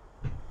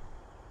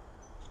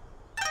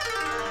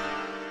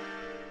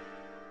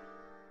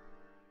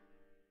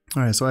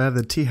 Alright, so I have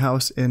the tea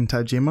house in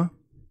Tajima.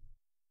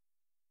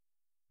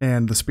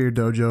 And the spear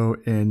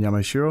dojo in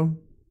Yamashiro.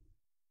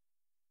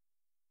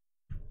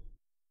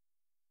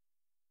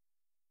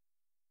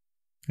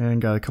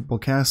 And got a couple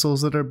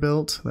castles that are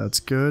built. That's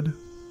good.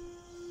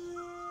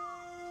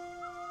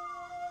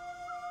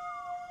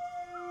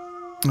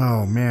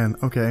 Oh man,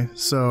 okay.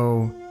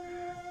 So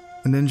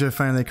the ninja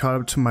finally caught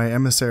up to my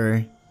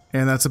emissary.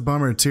 And that's a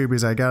bummer too,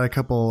 because I got a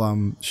couple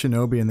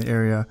shinobi in the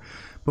area.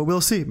 But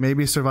we'll see.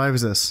 Maybe he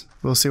survives this.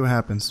 We'll see what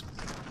happens.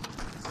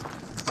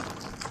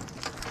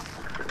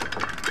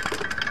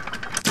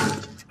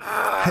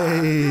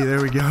 Hey,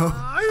 there we go.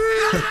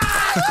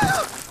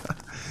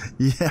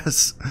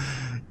 Yes.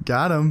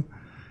 Got him.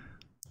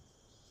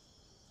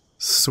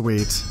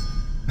 Sweet.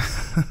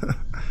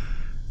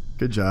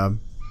 Good job.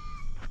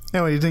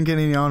 Anyway, you didn't get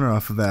any honor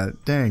off of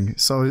that. Dang.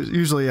 So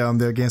usually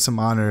they'll gain some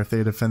honor if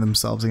they defend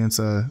themselves against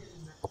a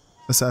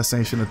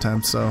assassination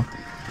attempt, so...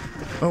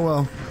 Oh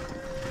well.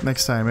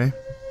 Next time, eh?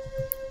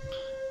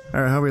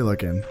 Alright, how are we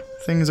looking?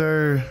 Things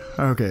are...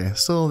 okay.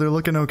 Still, they're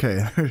looking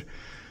okay.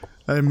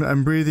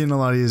 I'm breathing a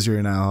lot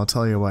easier now, I'll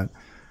tell you what.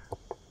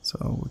 So,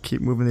 we'll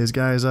keep moving these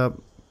guys up.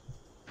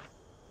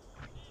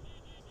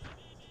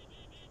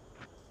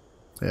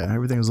 Yeah,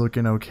 everything's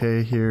looking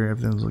okay here.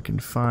 Everything's looking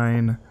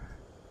fine.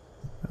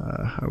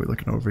 How are we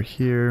looking over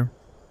here?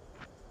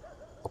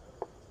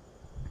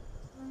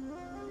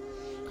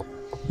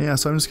 Yeah,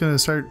 so I'm just going to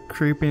start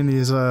creeping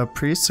these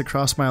priests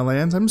across my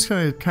lands. I'm just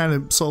going to kind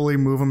of slowly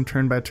move them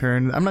turn by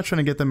turn. I'm not trying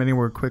to get them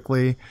anywhere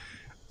quickly.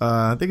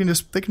 They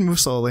can move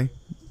slowly.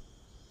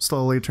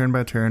 Slowly, turn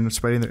by turn,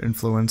 spreading their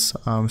influence,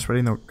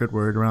 spreading the good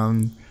word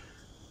around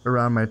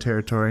my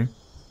territory.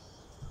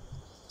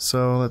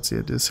 So, let's see,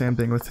 I do the same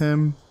thing with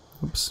him.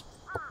 Oops.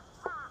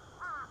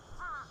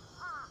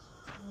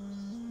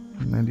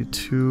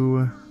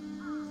 92.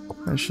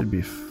 That should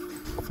be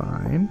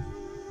fine.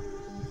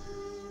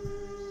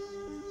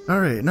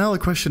 Alright, now the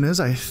question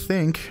is, I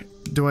think,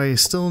 do I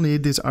still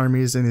need these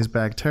armies in these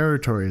back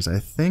territories? I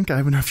think I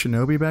have enough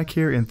shinobi back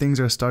here, and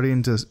things are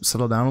starting to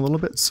settle down a little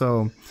bit,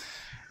 so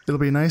it'll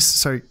be nice to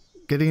start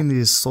getting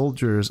these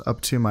soldiers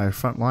up to my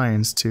front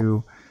lines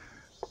to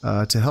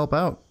help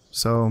out.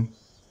 So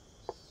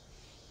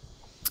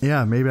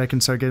yeah, maybe I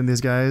can start getting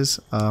these guys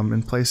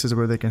in places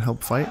where they can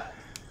help fight.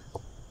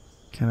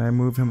 Can I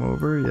move him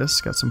over? Yes,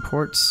 got some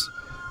ports.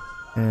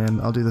 And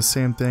I'll do the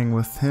same thing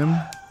with him.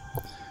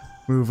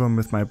 Move him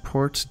with my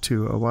port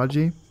to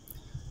Awaji.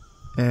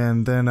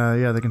 And then,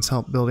 yeah, they can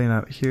help building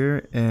out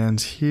here.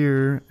 And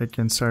here, it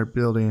can start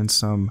building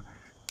some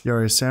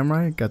Yari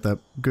Samurai. Got that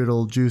good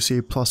old juicy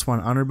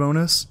 +1 honor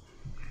bonus.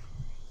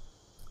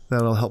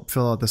 That'll help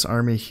fill out this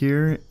army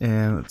here.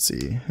 And let's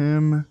see,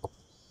 him...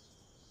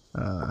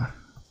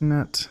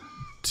 not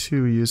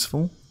too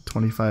useful.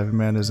 25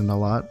 men isn't a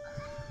lot.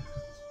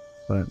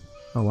 But,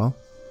 oh well.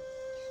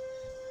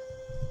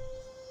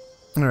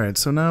 Alright,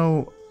 so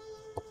now...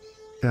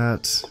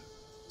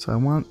 so I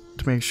want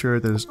to make sure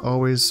there's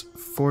always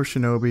 4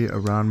 shinobi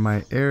around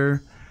my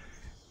heir.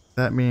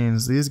 That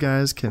means these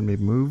guys can be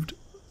moved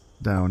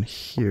down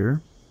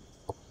here.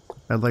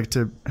 I'd like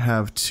to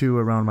have 2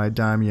 around my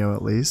daimyo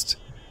at least.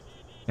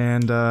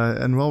 And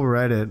while we're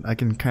at it, I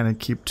can kind of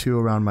keep 2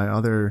 around my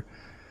other...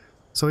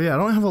 So yeah, I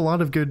don't have a lot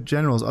of good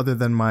generals other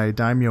than my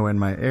daimyo and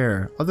my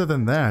heir. Other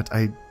than that,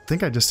 I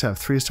think I just have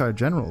 3-star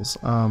generals.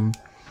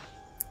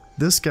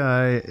 This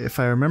guy, if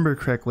I remember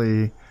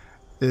correctly,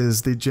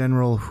 is the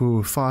general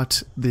who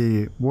fought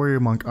the warrior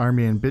monk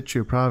army in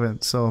Bitchu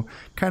province. So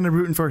kind of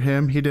rooting for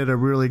him. He did a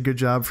really good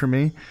job for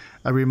me.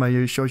 Arima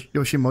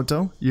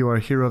Yoshimoto, you are a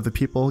hero of the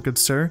people, good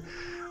sir.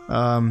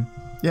 Yeah,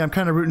 I'm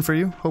kind of rooting for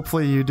you.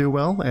 Hopefully you do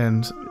well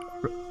and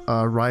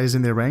rise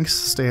in the ranks,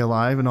 stay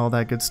alive and all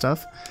that good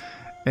stuff.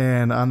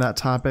 And on that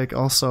topic,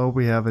 also,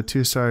 we have a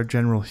 2-star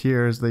general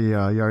here, is the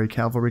Yari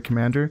Cavalry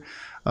Commander,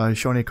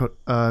 Shoni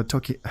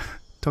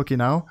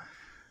Tokinao.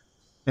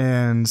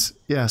 And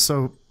yeah,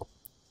 so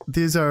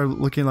these are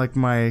looking like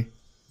my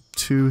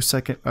 2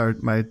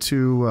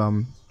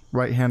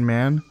 right-hand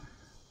man.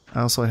 I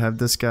also have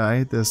this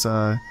guy, this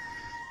Ijuin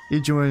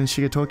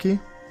Shigetoki,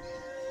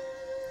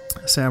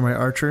 Samurai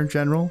Archer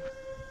General.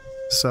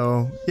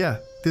 So yeah,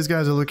 these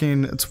guys are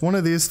looking, it's one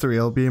of these three.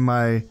 It'll be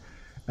my,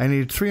 I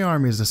need 3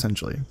 armies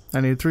essentially.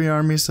 I need 3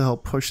 armies to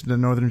help push into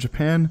northern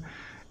Japan,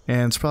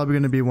 and it's probably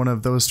going to be one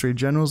of those 3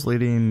 generals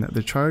leading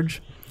the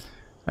charge.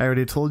 I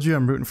already told you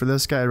I'm rooting for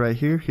this guy right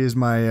here. He's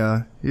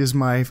my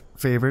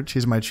favorite.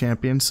 He's my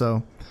champion,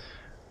 so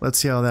let's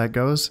see how that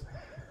goes.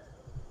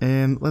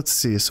 And let's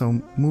see,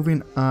 so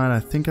moving on, I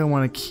think I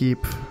want to keep,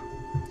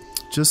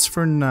 just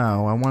for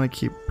now, I want to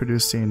keep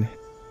producing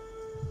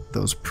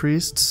those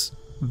priests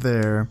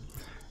there,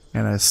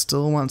 and I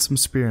still want some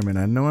spearmen.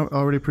 I know I've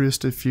already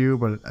produced a few,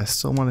 but I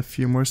still want a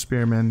few more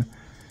spearmen.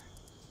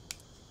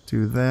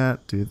 Do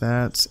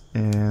that,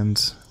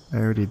 and I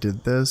already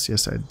did this.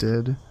 Yes, I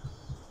did.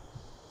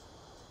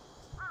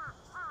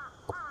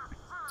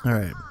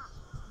 Alright.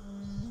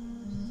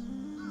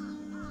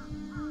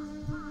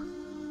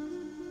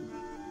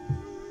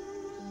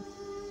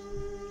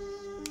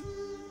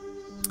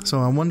 So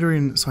I'm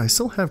wondering, so I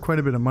still have quite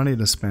a bit of money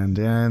to spend,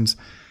 and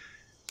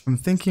I'm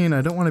thinking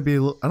I don't want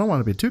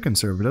to be too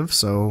conservative,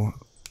 so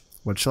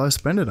what shall I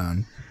spend it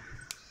on?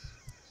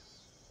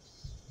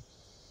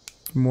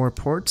 More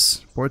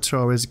ports. Ports are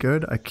always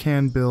good. I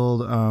can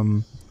build,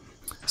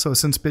 so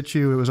since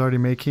Bitchu, it was already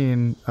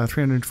making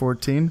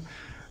 314,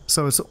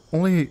 so it's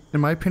only,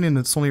 in my opinion,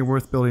 it's only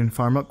worth building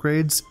farm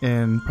upgrades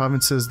in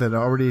provinces that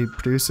already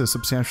produce a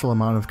substantial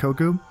amount of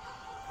koku.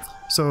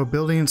 So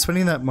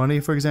spending that money,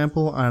 for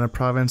example, on a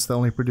province that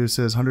only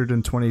produces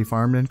 120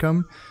 farm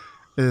income,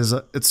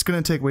 it's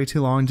going to take way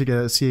too long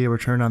to see a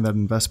return on that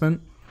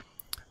investment.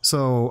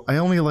 So I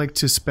only like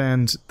to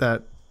spend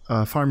that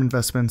farm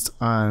investments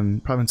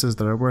on provinces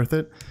that are worth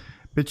it.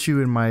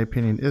 Bitchu, in my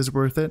opinion, is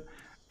worth it.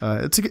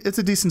 It's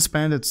a decent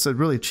spend. It's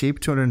really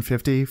cheap.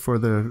 250 for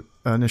the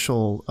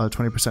initial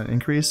 20%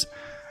 increase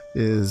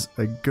is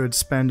a good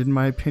spend in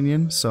my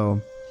opinion.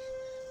 So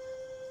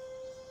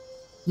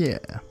yeah,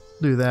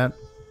 do that.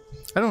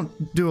 I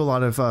don't do a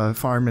lot of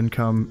farm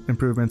income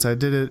improvements. I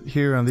did it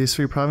here on these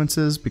 3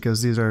 provinces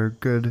because these are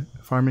good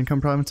farm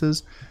income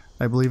provinces.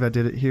 I believe I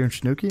did it here in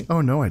Shinuki. Oh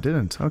no, I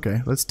didn't.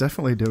 Okay, let's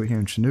definitely do it here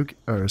in Shinuki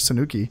or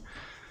Sanuki.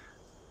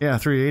 Yeah,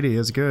 380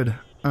 is good.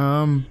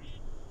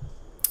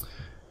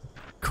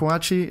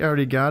 Kawachi, I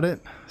already got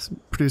it. It's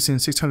producing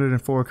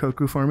 604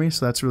 koku for me,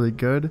 so that's really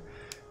good.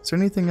 Is there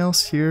anything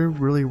else here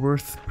really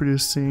worth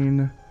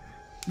producing?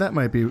 That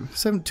might be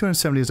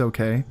 270 is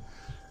okay.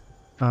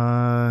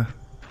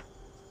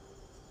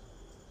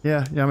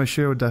 Yeah,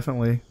 Yamashiro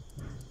definitely.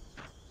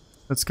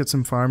 Let's get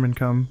some farm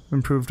income,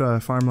 improved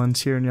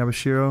farmlands here in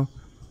Yamashiro.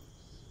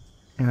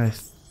 And I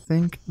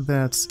think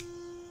that's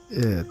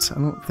it. I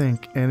don't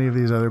think any of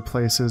these other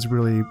places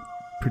really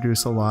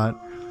produce a lot.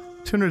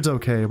 200's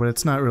okay, but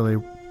it's not really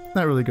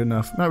good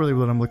enough. Not really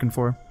what I'm looking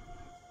for.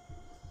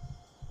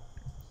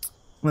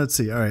 Let's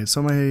see. Alright,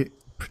 so am I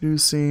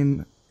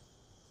producing...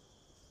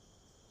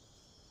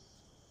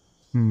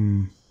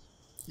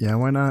 Yeah,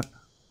 why not?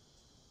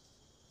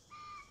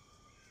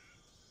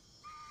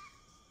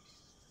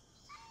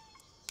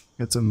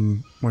 Get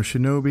some more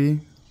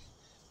shinobi,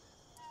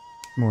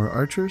 more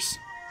archers.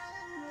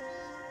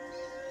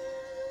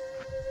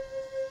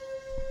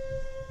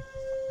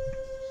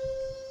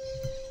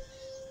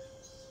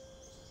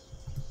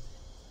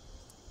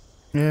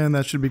 And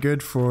that should be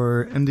good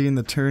for ending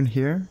the turn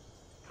here.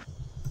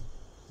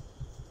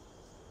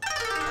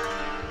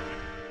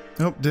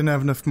 Nope, didn't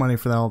have enough money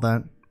for all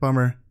that.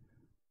 Bummer.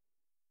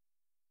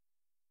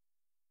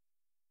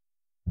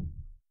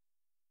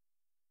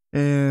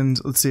 And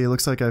let's see, it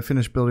looks like I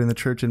finished building the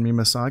church in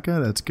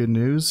Mimasaka. That's good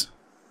news.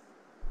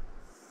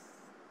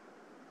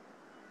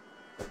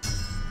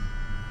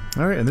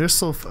 Alright, and there's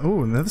still...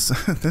 Oh, this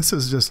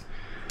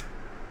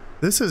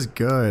is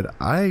good.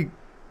 I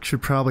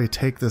should probably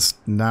take this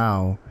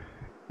now.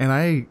 And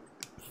I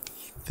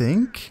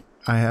think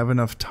I have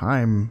enough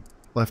time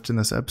left in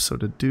this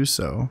episode to do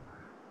so.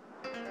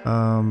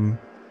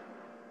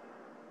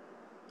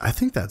 I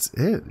think that's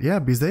it. Yeah,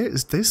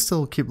 because they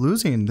still keep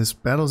losing this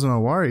battles in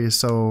Owari,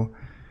 so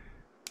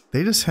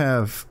they just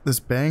have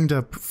this banged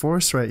up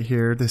force right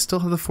here. They still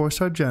have the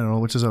 4-star general,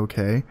 which is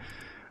okay.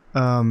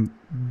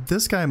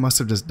 This guy must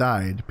have just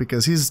died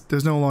because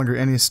there's no longer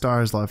any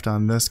stars left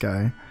on this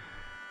guy.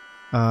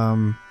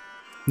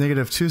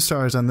 Negative 2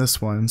 stars on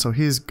this one, so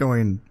he's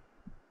going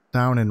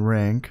down in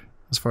rank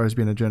as far as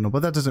being a general,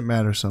 but that doesn't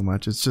matter so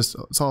much. It's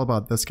all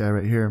about this guy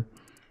right here.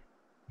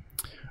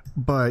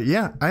 But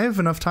yeah, I have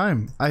enough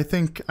time. I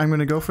think I'm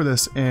gonna go for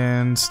this,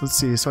 and let's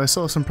see. So I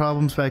still have some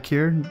problems back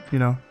here. You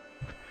know,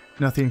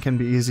 nothing can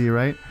be easy,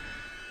 right?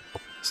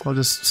 So I'll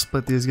just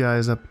split these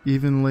guys up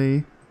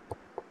evenly.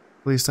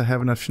 At least I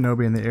have enough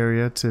shinobi in the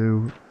area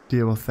to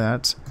deal with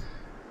that.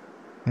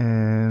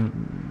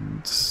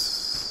 And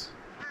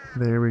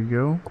there we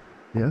go.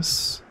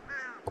 Yes.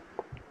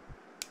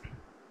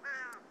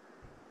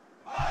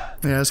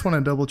 Yeah, I just want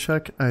to double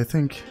check. I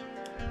think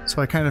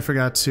so. I kind of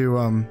forgot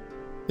to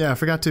yeah, I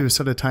forgot to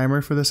set a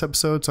timer for this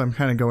episode, so I'm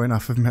kind of going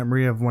off of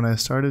memory of when I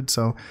started,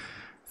 so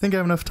I think I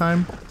have enough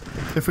time.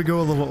 If we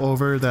go a little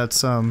over,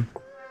 that's, I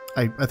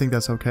think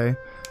that's okay.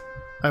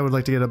 I would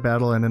like to get a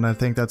battle in, and I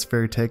think that's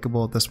very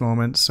takeable at this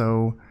moment,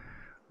 so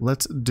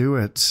let's do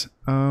it.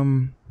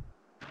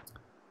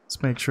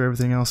 Let's make sure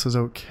everything else is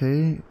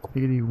okay.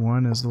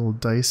 81 is a little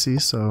dicey,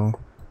 so...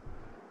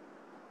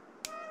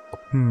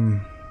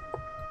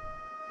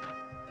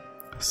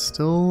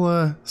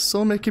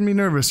 Still making me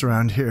nervous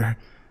around here.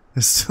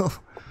 It's still...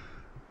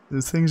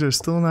 These things are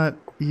still not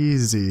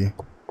easy.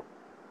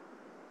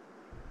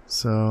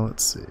 So,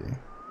 let's see.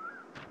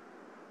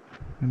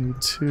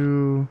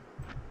 92...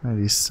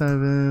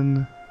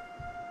 97...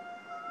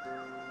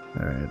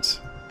 Alright.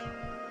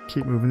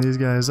 Keep moving these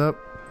guys up.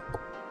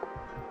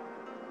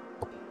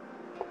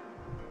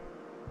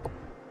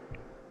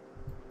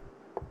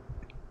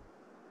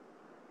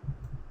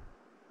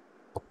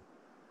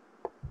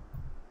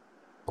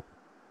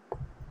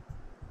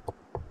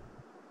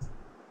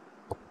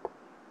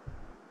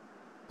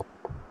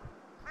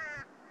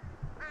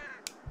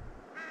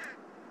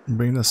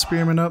 Bring the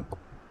spearmen up.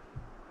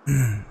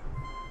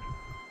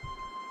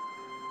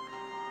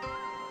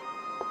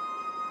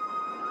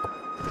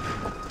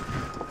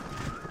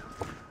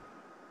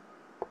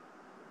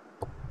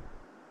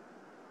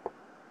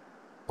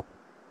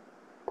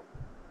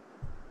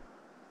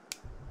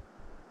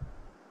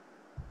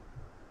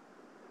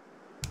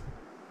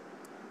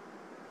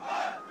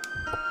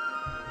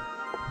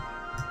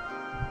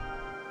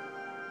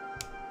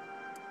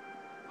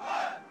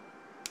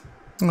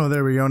 Oh,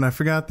 there we go, and I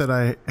forgot that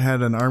I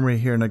had an armory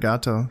here in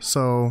Nagato,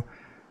 so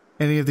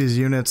any of these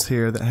units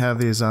here that have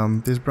these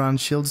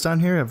bronze shields down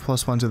here have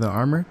 +1 to the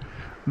armor.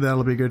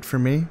 That'll be good for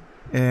me,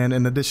 and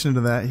in addition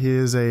to that, he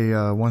is a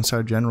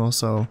 1-star general,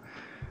 so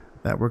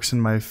that works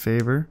in my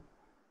favor.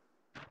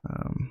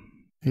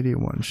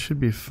 81 should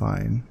be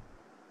fine.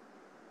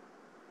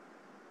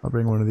 I'll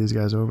bring one of these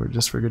guys over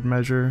just for good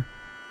measure.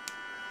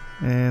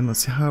 And let's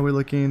see, how are we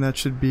looking? That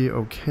should be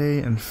okay.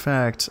 In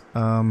fact,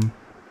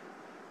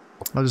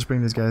 I'll just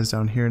bring these guys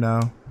down here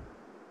now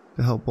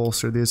to help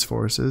bolster these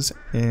forces.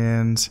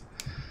 And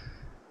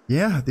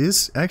yeah,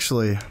 these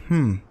actually,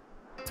 I'm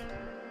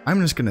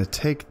just gonna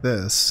take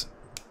this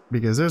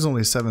because there's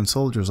only 7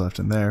 soldiers left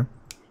in there.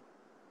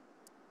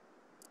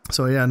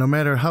 So yeah, no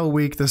matter how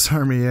weak this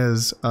army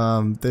is,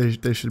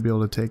 they should be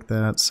able to take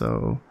that.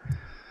 So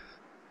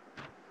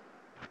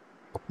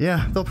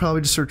yeah, they'll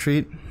probably just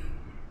retreat.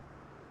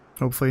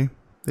 Hopefully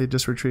they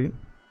just retreat.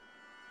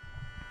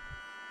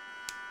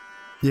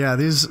 Yeah,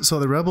 so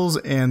the rebels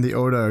and the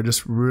Oda are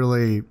just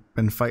really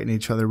been fighting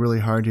each other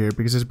really hard here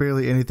because there's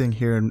barely anything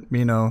here in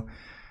Mino,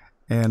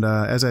 and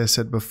as I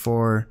said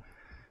before,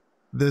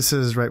 this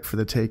is ripe for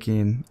the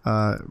taking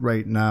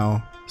right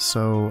now.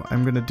 So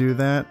I'm gonna do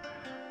that.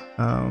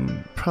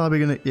 I'm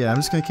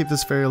just gonna keep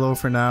this very low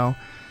for now,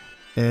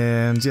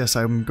 and yes,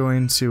 I'm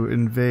going to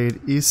invade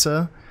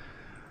Issa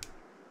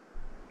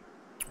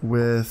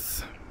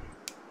with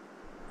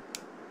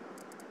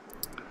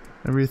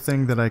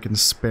everything that I can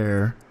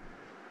spare.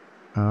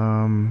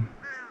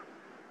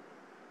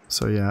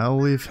 So yeah, I'll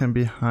leave him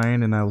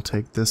behind and I will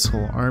take this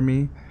whole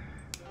army.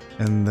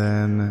 And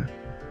then,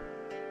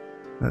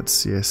 let's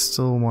see, I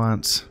still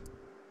want...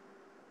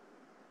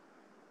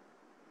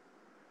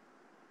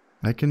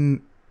 I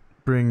can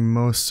bring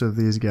most of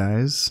these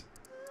guys.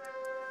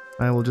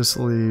 I will just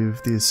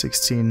leave these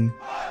 16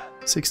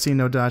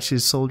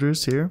 Odachi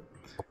soldiers here.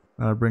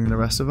 Bring the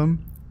rest of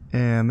them.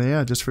 And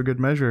yeah, just for good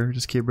measure,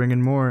 just keep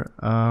bringing more.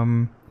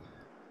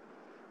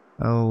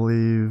 I'll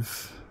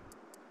leave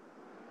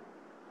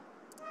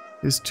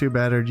these 2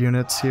 battered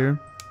units here.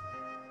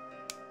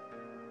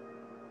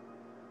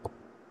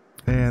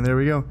 And there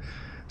we go.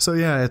 So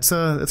yeah, it's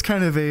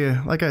kind of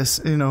a, like as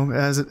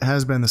it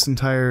has been this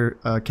entire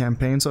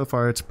campaign so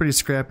far, it's a pretty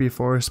scrappy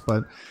force,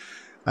 but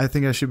I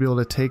think I should be able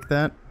to take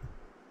that.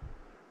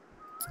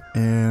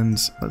 And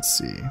let's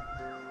see.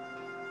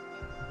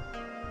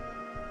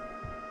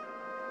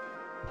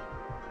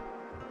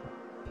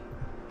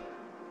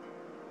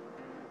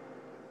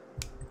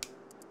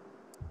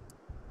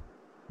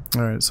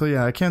 Alright, so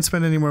yeah, I can't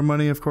spend any more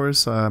money, of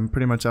course. I'm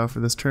pretty much out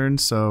for this turn,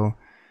 so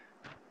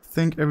I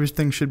think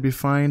everything should be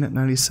fine.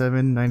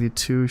 97,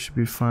 92 should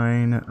be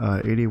fine.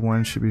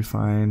 81 should be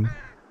fine.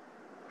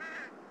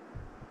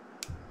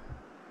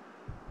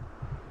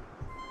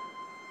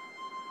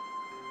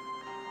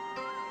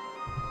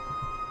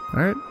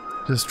 Alright,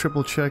 just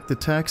triple check the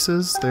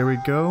taxes. There we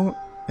go.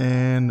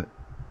 And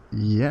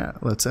yeah,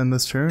 let's end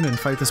this turn and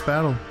fight this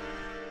battle.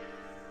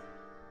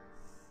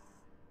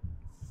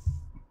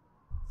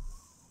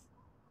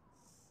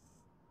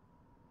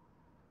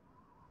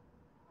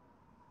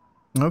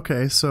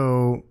 Okay,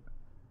 so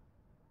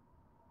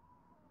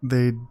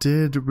they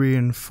did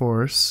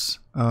reinforce.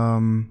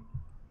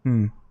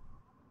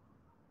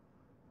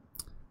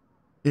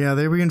 Yeah,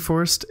 they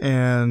reinforced,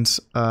 and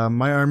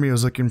my army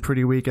was looking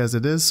pretty weak as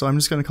it is, so I'm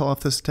just gonna call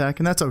off this attack,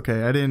 and that's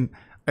okay. I didn't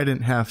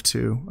have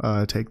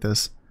to take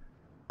this,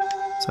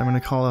 so I'm gonna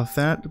call off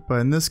that.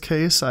 But in this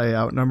case, I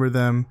outnumber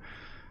them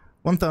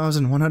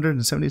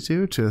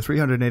 1,172 to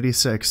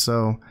 386.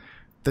 So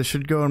this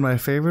should go in my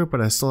favor, but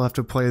I still have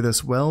to play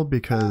this well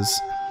because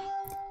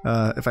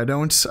if I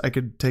don't, I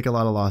could take a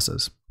lot of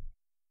losses.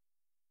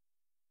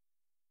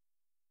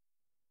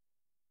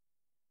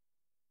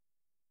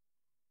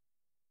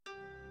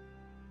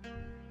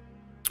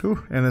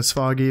 Ooh, and it's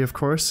foggy, of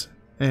course.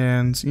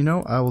 And, you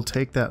know, I will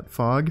take that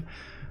fog.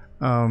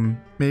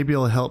 Maybe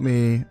it'll help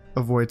me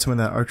avoid some of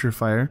that archer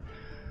fire.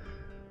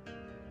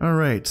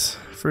 Alright,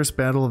 first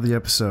battle of the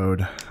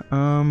episode.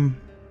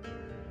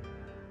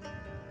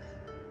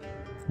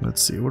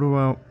 Let's see, what do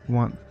I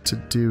want to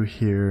do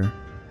here?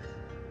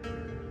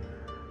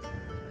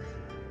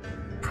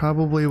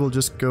 Probably we'll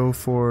just go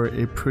for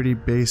a pretty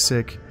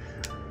basic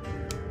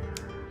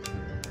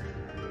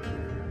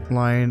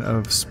line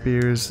of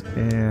spears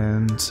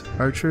and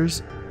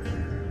archers.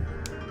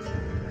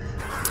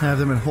 Have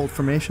them in hold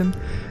formation,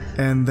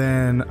 and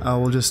then I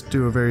will just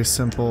do a very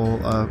simple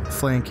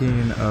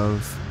flanking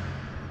of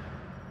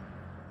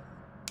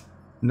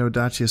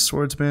Nodachi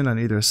swordsmen on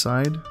either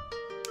side.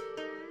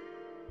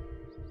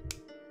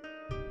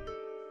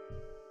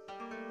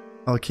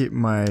 I'll keep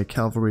my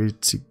cavalry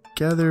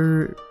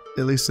together,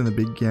 at least in the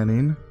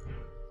beginning.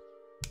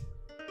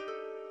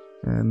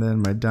 And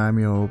then my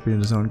daimyo will be in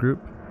his own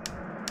group.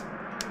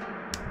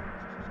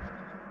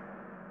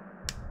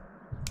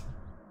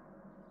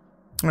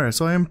 Alright,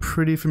 so I am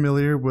pretty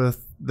familiar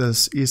with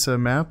this Issa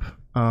map.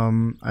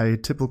 I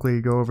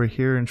typically go over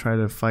here and try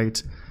to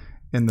fight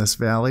in this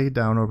valley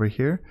down over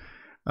here.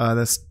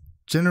 That's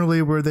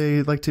generally where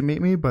they like to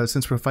meet me, but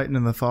since we're fighting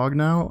in the fog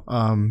now,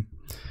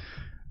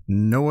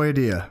 no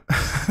idea.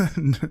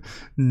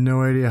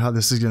 No idea how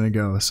this is going to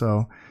go.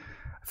 So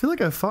I feel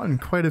like I've fought in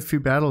quite a few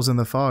battles in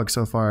the fog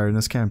so far in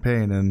this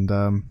campaign,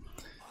 and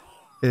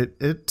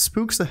it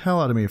spooks the hell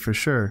out of me for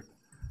sure.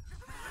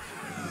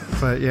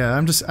 But yeah,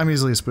 I'm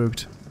easily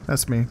spooked.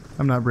 That's me.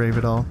 I'm not brave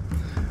at all.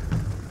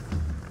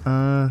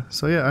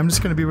 So yeah, I'm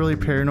just going to be really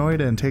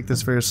paranoid and take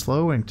this very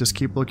slow and just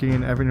keep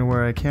looking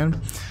everywhere I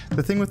can.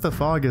 The thing with the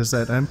fog is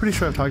that, I'm pretty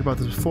sure I've talked about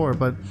this before,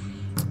 but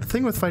the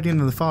thing with fighting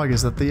in the fog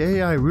is that the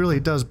AI really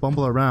does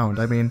bumble around.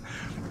 I mean,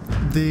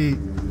 the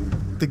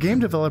game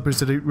developers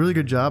did a really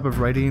good job of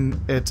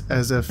writing it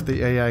as if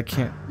the AI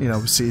can't, you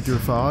know, see through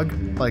fog,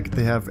 like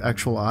they have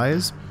actual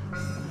eyes.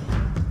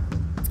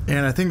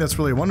 And I think that's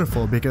really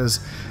wonderful, because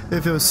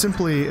if it was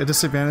simply a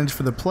disadvantage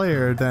for the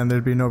player, then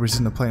there'd be no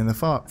reason to play in the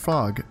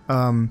fog.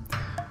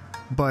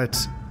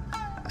 But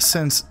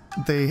since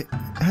they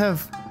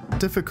have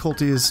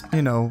difficulties,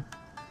 you know,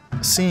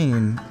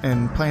 seeing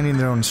and planning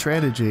their own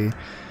strategy,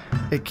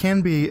 it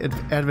can be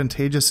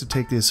advantageous to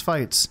take these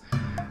fights.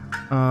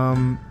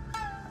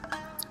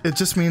 It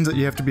just means that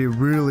you have to be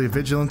really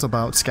vigilant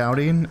about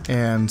scouting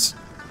and,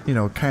 you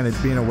know, kind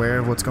of being aware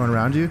of what's going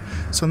around you.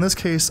 So in this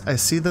case, I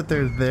see that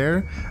they're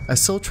there.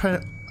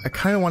 I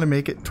kind of want to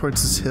make it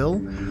towards this hill,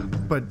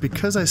 but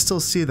because I still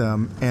see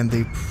them, and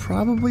they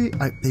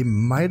they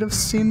might have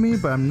seen me,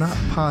 but I'm not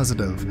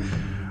positive.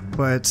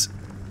 But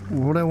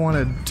what I want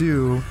to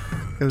do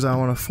is I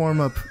want to form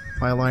up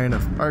my line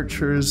of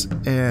archers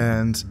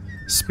and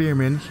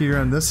spearmen here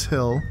on this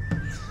hill,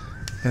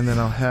 and then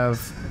I'll have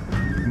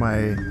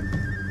my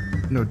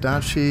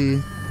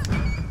Nodachi.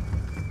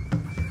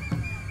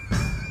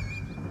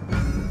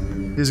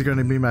 These are going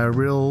to be my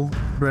real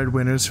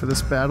breadwinners for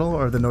this battle,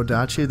 or the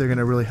Nodachi. They're going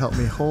to really help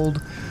me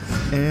hold.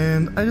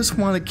 And I just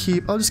want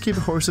to I'll just keep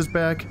the horses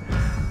back.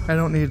 I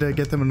don't need to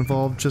get them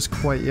involved just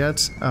quite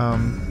yet.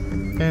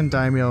 And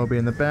daimyo will be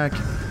in the back.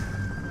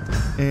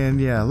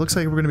 And yeah, it looks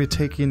like we're going to be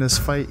taking this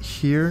fight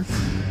here.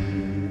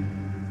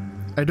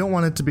 I don't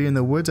want it to be in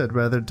the woods. I'd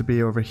rather it to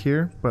be over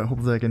here, but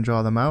hopefully I can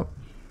draw them out.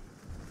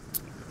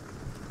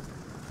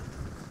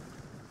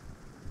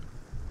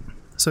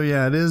 So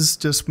yeah, it is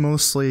just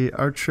mostly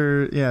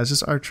it's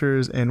just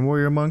archers and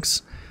warrior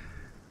monks.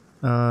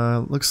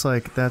 Looks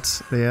like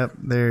yep,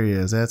 there he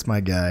is. That's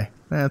my guy.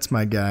 That's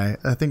my guy.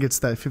 I think it's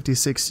that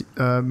 56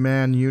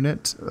 man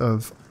unit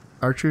of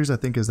archers, I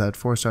think is that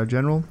 4-star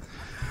general.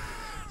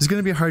 He's going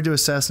to be hard to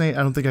assassinate.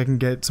 I don't think I can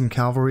get some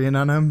cavalry in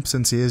on him,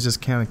 since he is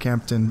just kind of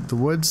camped in the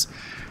woods.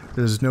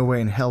 There's no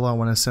way in hell I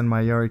want to send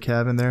my Yari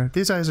cav in there.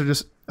 These guys are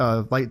just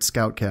light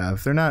scout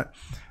cav.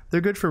 They're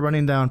good for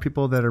running down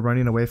people that are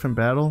running away from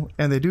battle,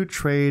 and they do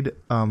trade,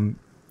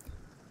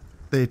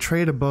 they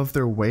trade above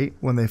their weight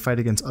when they fight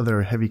against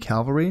other heavy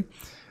cavalry.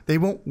 They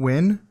won't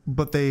win,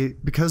 but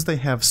because they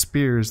have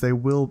spears, they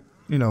will,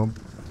 you know,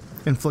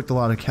 inflict a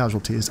lot of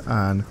casualties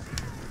on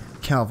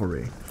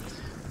cavalry.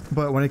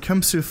 But when it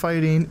comes to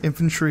fighting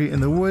infantry in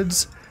the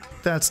woods,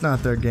 that's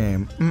not their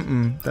game.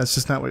 That's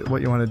just not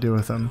what you want to do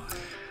with them.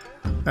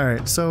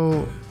 Alright,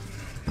 so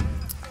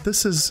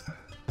this is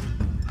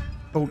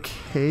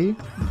okay,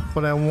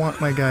 but I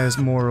want my guys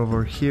more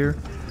over here.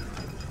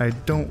 I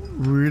don't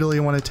really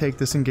want to take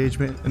this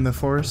engagement in the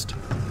forest.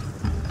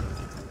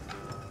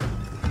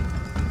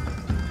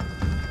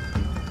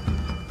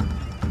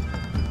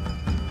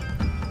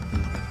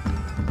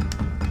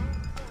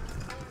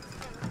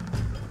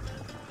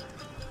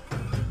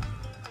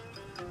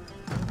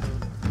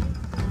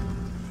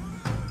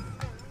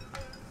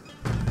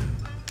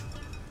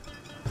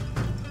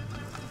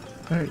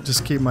 Alright,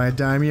 just keep my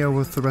daimyo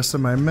with the rest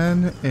of my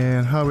men,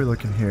 and how are we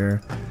looking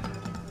here?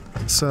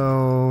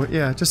 So,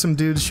 yeah, just some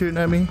dudes shooting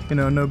at me, you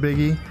know, no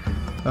biggie.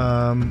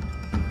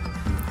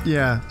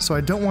 Yeah, so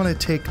I don't want to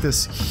take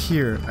this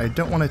here. I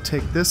don't want to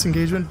take this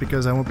engagement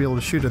because I won't be able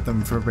to shoot at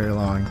them for very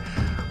long.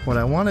 What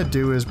I want to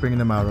do is bring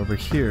them out over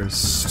here.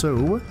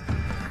 So,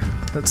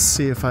 let's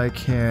see if I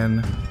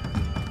can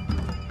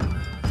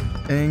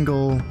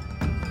angle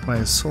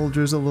my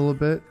soldiers a little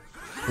bit,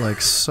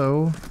 like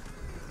so.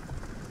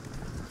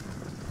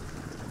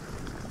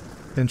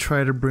 And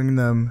try to bring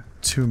them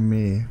to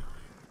me.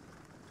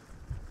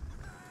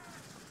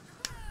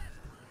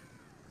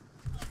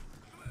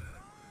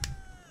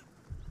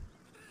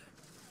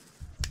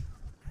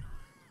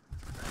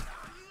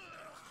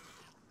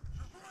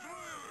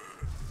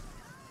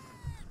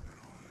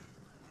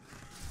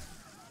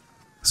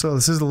 So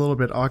this is a little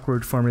bit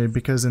awkward for me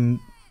because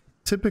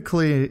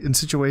typically in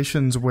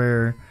situations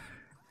where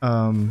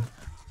the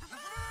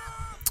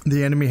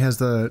enemy has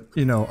the,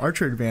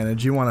 archer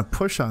advantage, you want to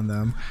push on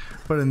them.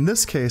 But in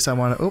this case, I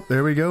want to... Oh,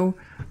 there we go.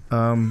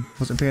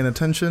 Wasn't paying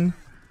attention.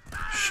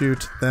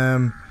 Shoot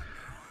them.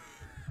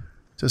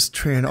 Just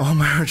train all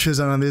my archers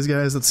on these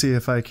guys. Let's see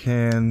if I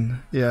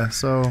can... Yeah,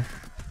 so...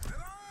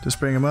 Just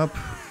bring them up.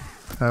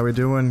 How are we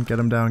doing? Get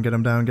them down, get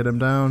them down, get them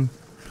down.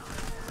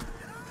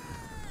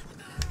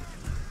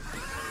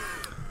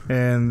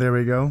 And there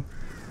we go.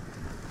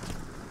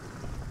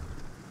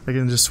 I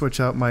can just switch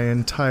out my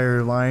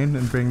entire line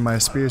and bring my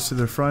spears to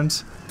the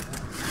front.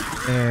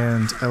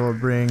 And I will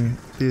bring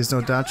these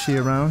Nodachi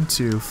around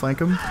to flank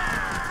them.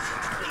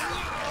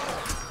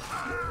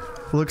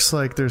 Looks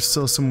like there's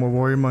still some more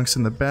warrior monks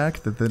in the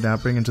back that they're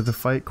not bringing to the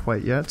fight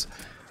quite yet.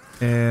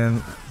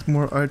 And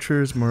more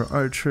archers,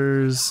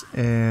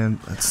 and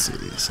let's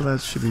see. So that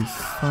should be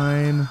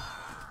fine.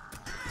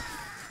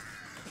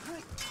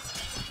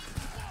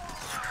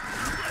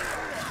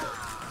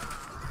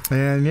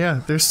 And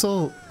yeah, they're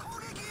still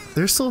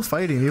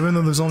fighting, even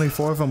though there's only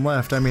 4 of them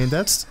left. I mean,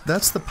 that's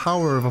the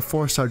power of a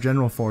 4-star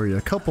general for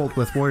you, coupled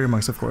with warrior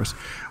monks, of course.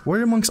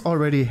 Warrior monks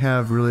already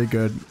have really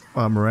good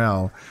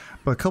morale,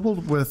 but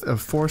coupled with a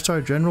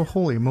 4-star general,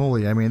 holy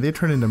moly! I mean, they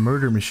turn into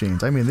murder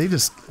machines. I mean, they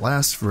just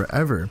last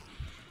forever.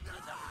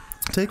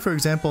 Take for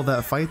example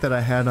that fight that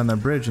I had on the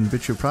bridge in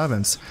Bichu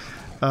province.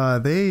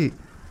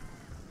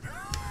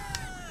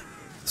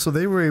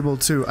 They were able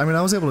to, I mean,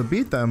 I was able to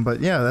beat them,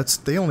 but yeah,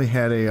 they only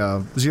had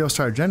a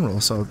 0-star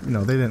general, so,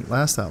 they didn't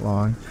last that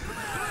long.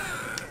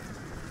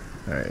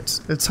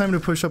 Alright, it's time to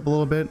push up a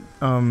little bit.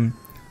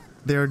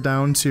 They're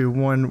down to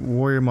 1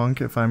 warrior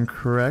monk, if I'm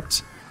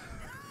correct,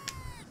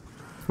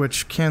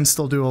 which can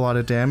still do a lot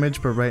of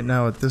damage, but right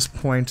now, at this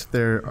point,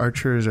 their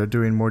archers are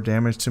doing more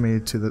damage to me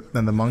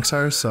than the monks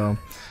are, so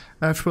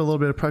I have to put a little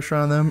bit of pressure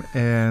on them,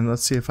 and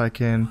let's see if I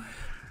can...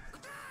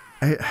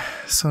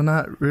 So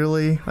not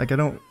really, like, I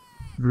don't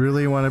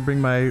really want to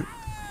bring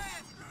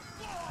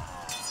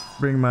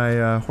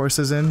my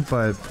horses in,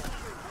 but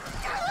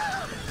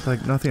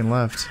like nothing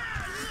left.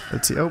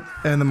 Let's see. Oh,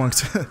 and the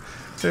monks.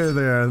 There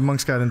they are. The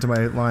monks got into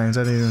my lines.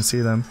 I didn't even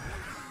see them.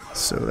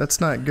 So that's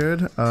not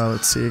good.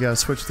 Let's see. You gotta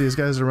switch these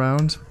guys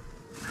around.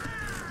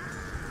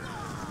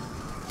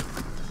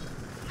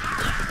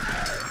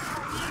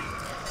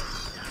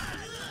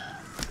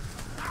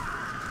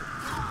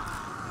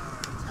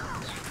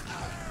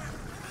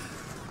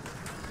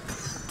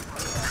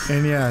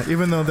 And yeah,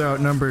 even though they're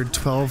outnumbered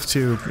 12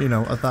 to,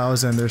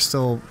 1,000, they're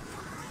still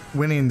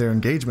winning their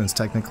engagements,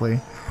 technically.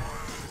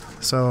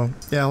 So,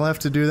 yeah, I'll have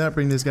to do that,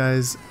 bring these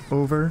guys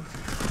over.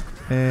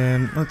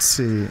 And let's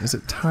see, is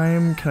it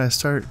time? Can I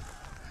start?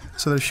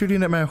 So they're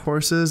shooting at my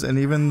horses, and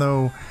even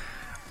though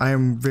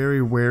I'm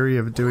very wary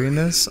of doing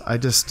this,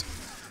 at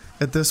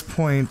this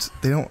point,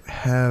 they don't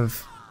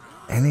have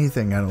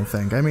anything, I don't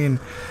think. I mean,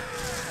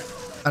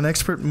 an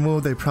expert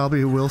move, they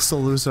probably will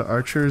still lose the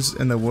archers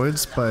in the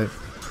woods, but...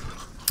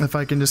 if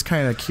I can just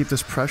kind of keep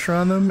this pressure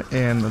on them,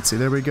 and let's see,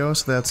 there we go,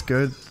 so that's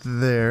good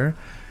there.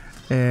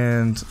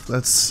 And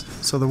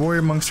so the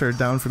warrior monks are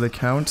down for the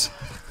count.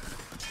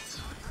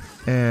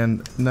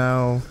 And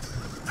now,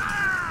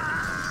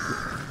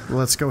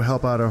 let's go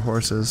help out our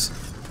horses.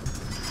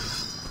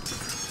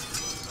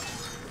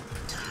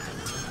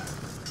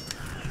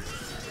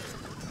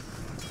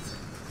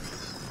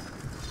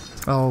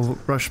 I'll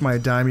rush my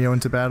daimyo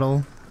into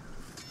battle.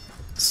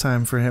 It's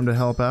time for him to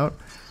help out.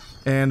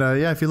 And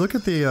yeah, if you look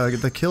at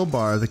the kill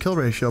bar, the kill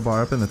ratio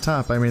bar up in the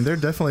top, I mean, they're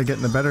definitely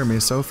getting the better of me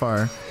so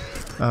far.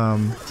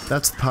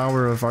 That's the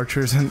power of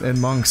archers and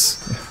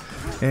monks.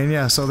 And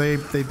yeah, so they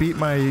beat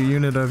my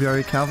unit of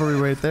Yari cavalry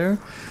right there.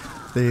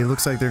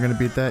 Looks like they're going to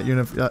beat that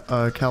unit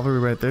of cavalry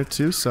right there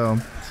too, so...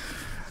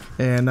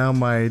 And now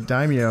my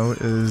daimyo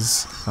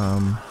is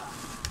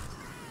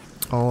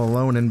all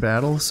alone in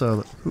battle,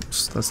 so...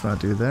 Oops, let's not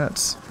do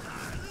that.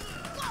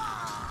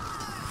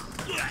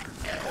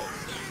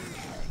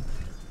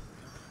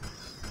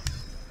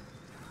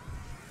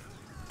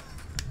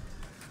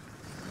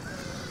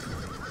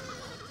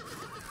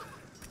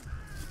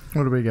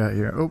 What do we got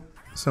here? Oh,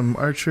 some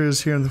archers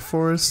here in the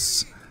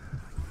forests.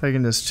 I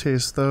can just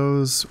chase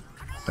those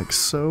like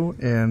so,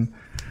 and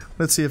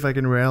let's see if I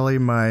can rally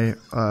my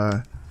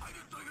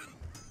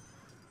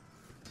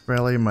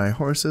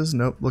horses.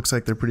 Nope, looks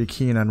like they're pretty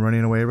keen on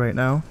running away right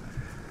now.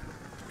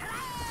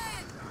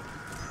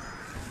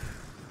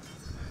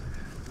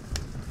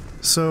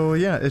 So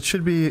yeah, it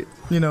should be,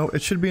 you know,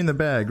 it should be in the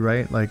bag,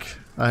 right? Like,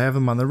 I have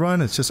them on the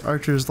run, it's just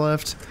archers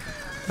left.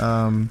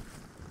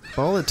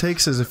 All it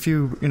takes is a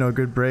few, you know,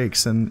 good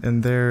breaks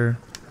in their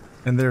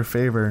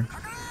favor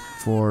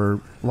for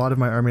a lot of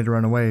my army to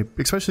run away,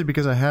 especially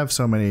because I have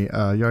so many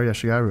Yari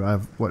Yashigaru. I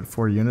have, what,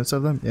 4 units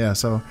of them? Yeah,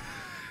 so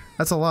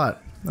that's a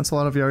lot. That's a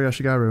lot of Yari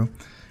Yashigaru.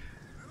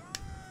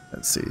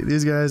 Let's see,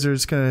 these guys are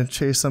just gonna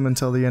chase them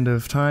until the end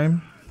of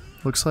time,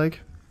 looks like.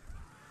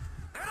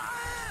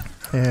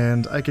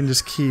 And I can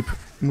just keep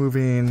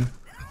moving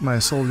my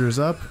soldiers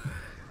up.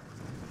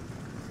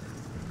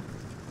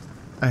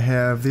 I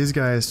have these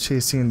guys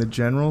chasing the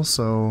general,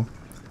 so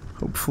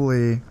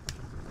hopefully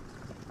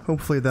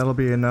that'll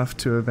be enough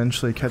to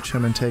eventually catch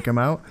him and take him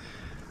out.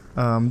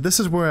 This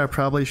is where I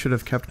probably should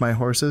have kept my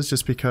horses,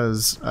 just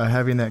because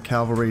having that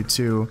cavalry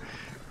to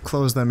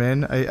close them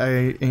in.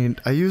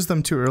 I used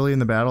them too early in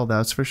the battle,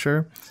 that's for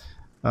sure.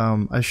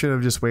 I should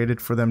have just waited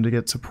for them to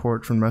get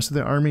support from the rest of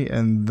the army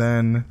and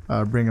then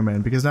bring them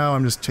in, because now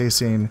I'm just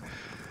chasing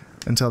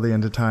until the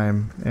end of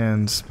time,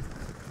 and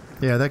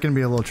yeah, that can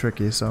be a little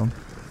tricky, so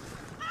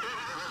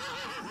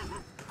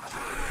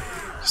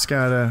just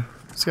gotta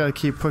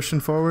keep pushing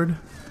forward.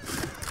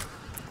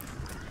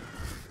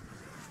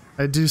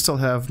 I do still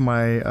have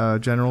my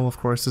general, of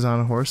course, is on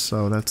a horse,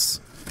 so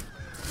that's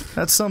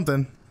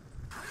something.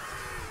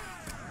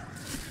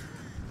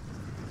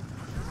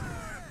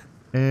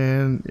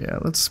 And yeah,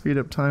 let's speed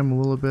up time a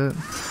little bit.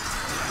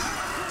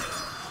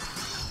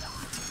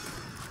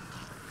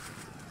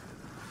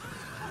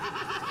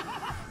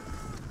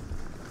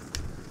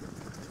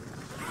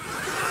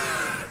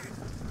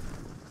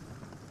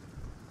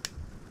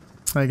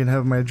 I can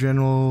have my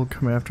general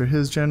come after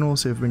his general,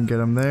 see if we can get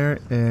him there,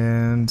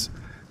 and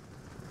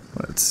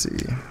let's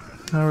see.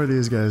 How are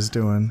these guys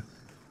doing?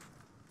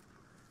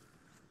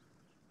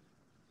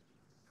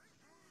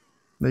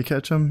 They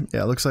catch him?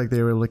 Yeah, it looks like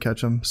they were able to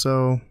catch him,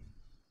 so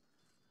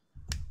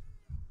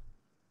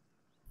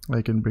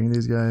I can bring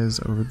these guys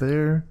over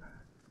there.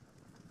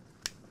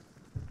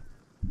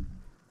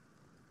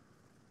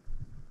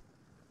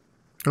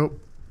 Oh,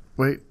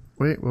 wait,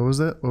 what was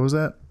that? What was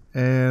that?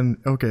 And,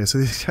 okay, so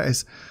these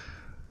guys...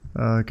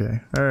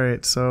 Okay,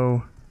 alright,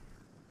 so...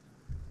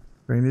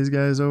 Bring these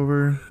guys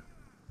over.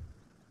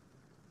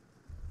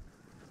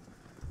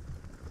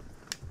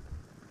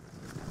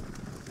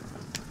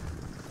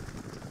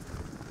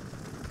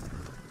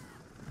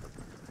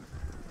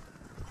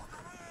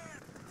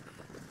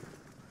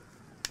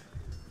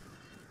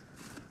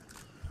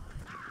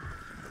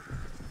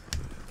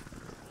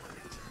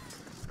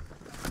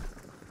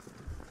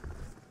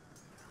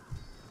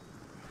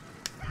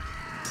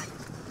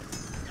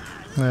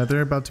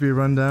 They're about to be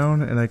run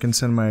down, and I can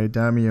send my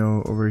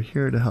daimyo over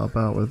here to help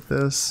out with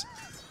this.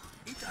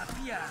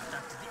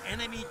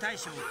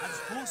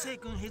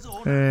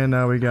 And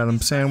now we got him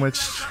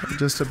sandwiched,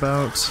 just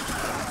about.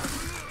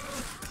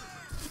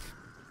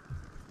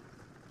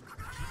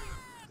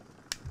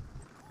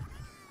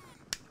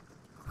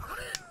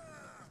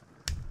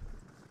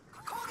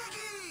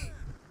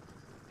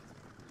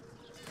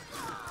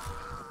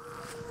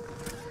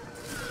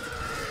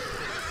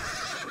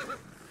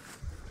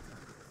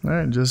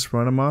 Alright, just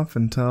run them off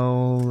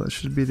until it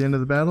should be the end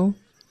of the battle.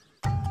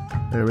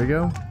 There we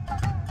go.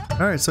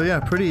 Alright, so yeah,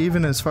 pretty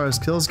even as far as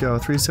kills go.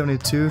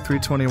 372,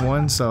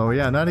 321, so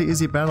yeah, not an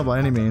easy battle by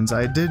any means.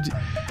 I committed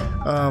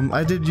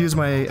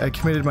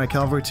my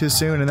cavalry too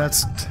soon, and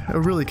that's a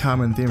really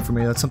common theme for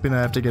me. That's something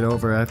I have to get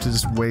over. I have to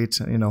just wait,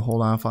 you know,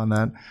 hold off on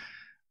that.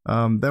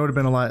 That would have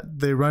been a lot,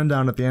 the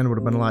rundown at the end would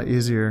have been a lot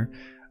easier.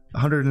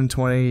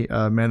 120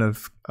 men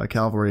of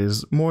cavalry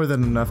is more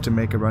than enough to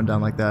make a rundown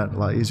like that a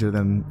lot easier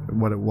than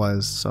what it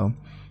was. So,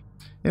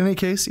 in any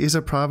case,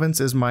 Isa province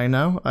is mine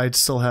now. I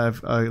still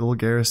have a little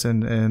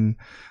garrison in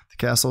the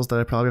castles that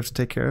I probably have to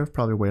take care of.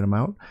 Probably wait them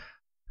out.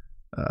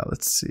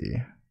 Let's see.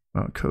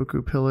 Mount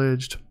Koku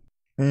pillaged,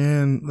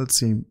 and let's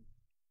see.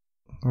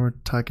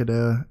 Lord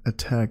Takeda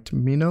attacked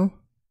Mino.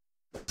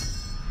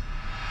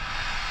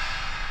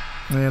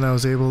 And I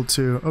was able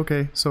to,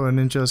 okay, so a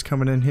ninja is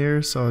coming in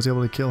here, so I was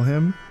able to kill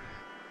him.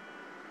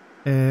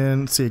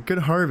 And let's see, good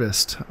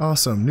harvest,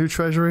 awesome. New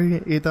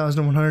treasury,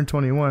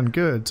 8,121,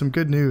 good, some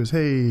good news,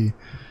 hey.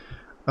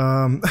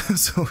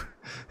 So,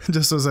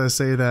 just as I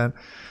say that,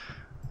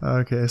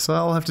 okay, so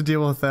I'll have to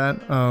deal with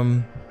that.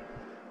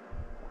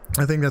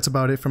 I think that's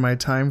about it for my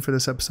time for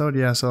this episode,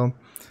 yeah, so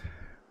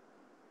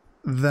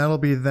that'll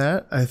be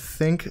that. I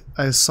think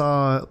I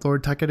saw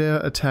Lord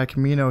Takeda attack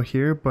Mino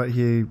here, but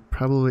he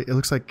probably, it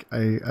looks like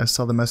I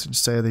saw the message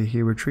say that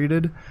he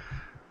retreated.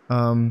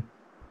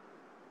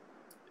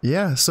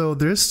 Yeah, so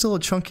there's still a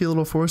chunky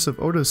little force of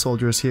Oda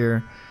soldiers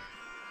here,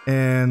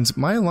 and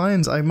my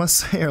lines, I must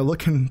say, are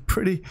looking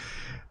pretty,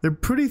 they're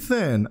pretty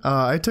thin.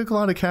 I took a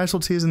lot of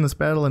casualties in this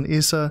battle in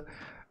Issa.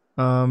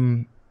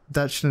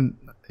 That shouldn't,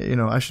 you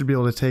know, I should be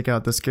able to take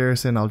out this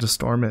garrison. I'll just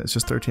storm it. It's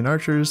just 13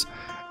 archers.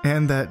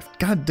 And that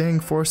god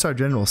dang 4-star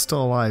general is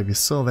still alive. He's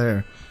still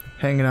there,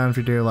 hanging on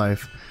for dear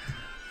life.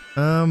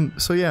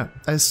 So yeah,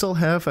 I still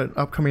have an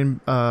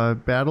upcoming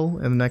battle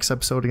in the next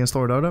episode against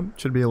Lord Oda.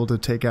 Should be able to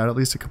take out at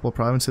least a couple of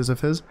provinces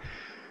of his.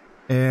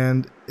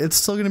 And it's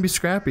still going to be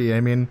scrappy.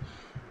 I mean,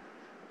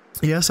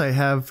 yes, I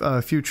have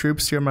a few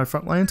troops here in my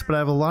front lines, but I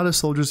have a lot of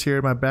soldiers here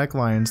in my back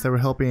lines that were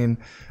helping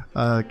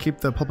keep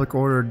the public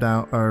order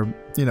down, or,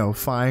 you know,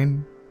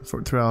 fine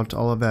throughout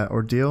all of that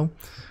ordeal.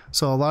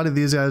 So a lot of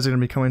these guys are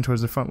going to be coming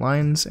towards the front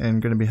lines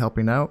and going to be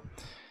helping out.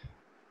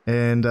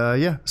 And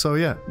yeah, so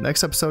yeah,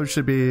 next episode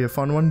should be a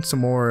fun one. Some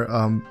more,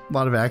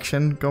 lot of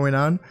action going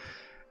on.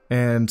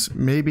 And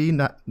maybe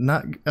not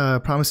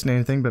promising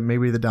anything, but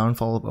maybe the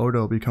downfall of Oda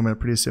will be coming up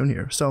pretty soon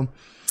here. So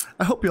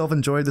I hope you all have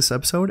enjoyed this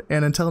episode,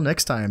 and until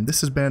next time,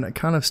 this has been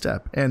Con of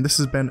Step, and this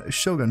has been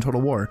Shogun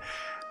Total War.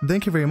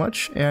 Thank you very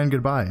much, and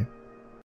goodbye.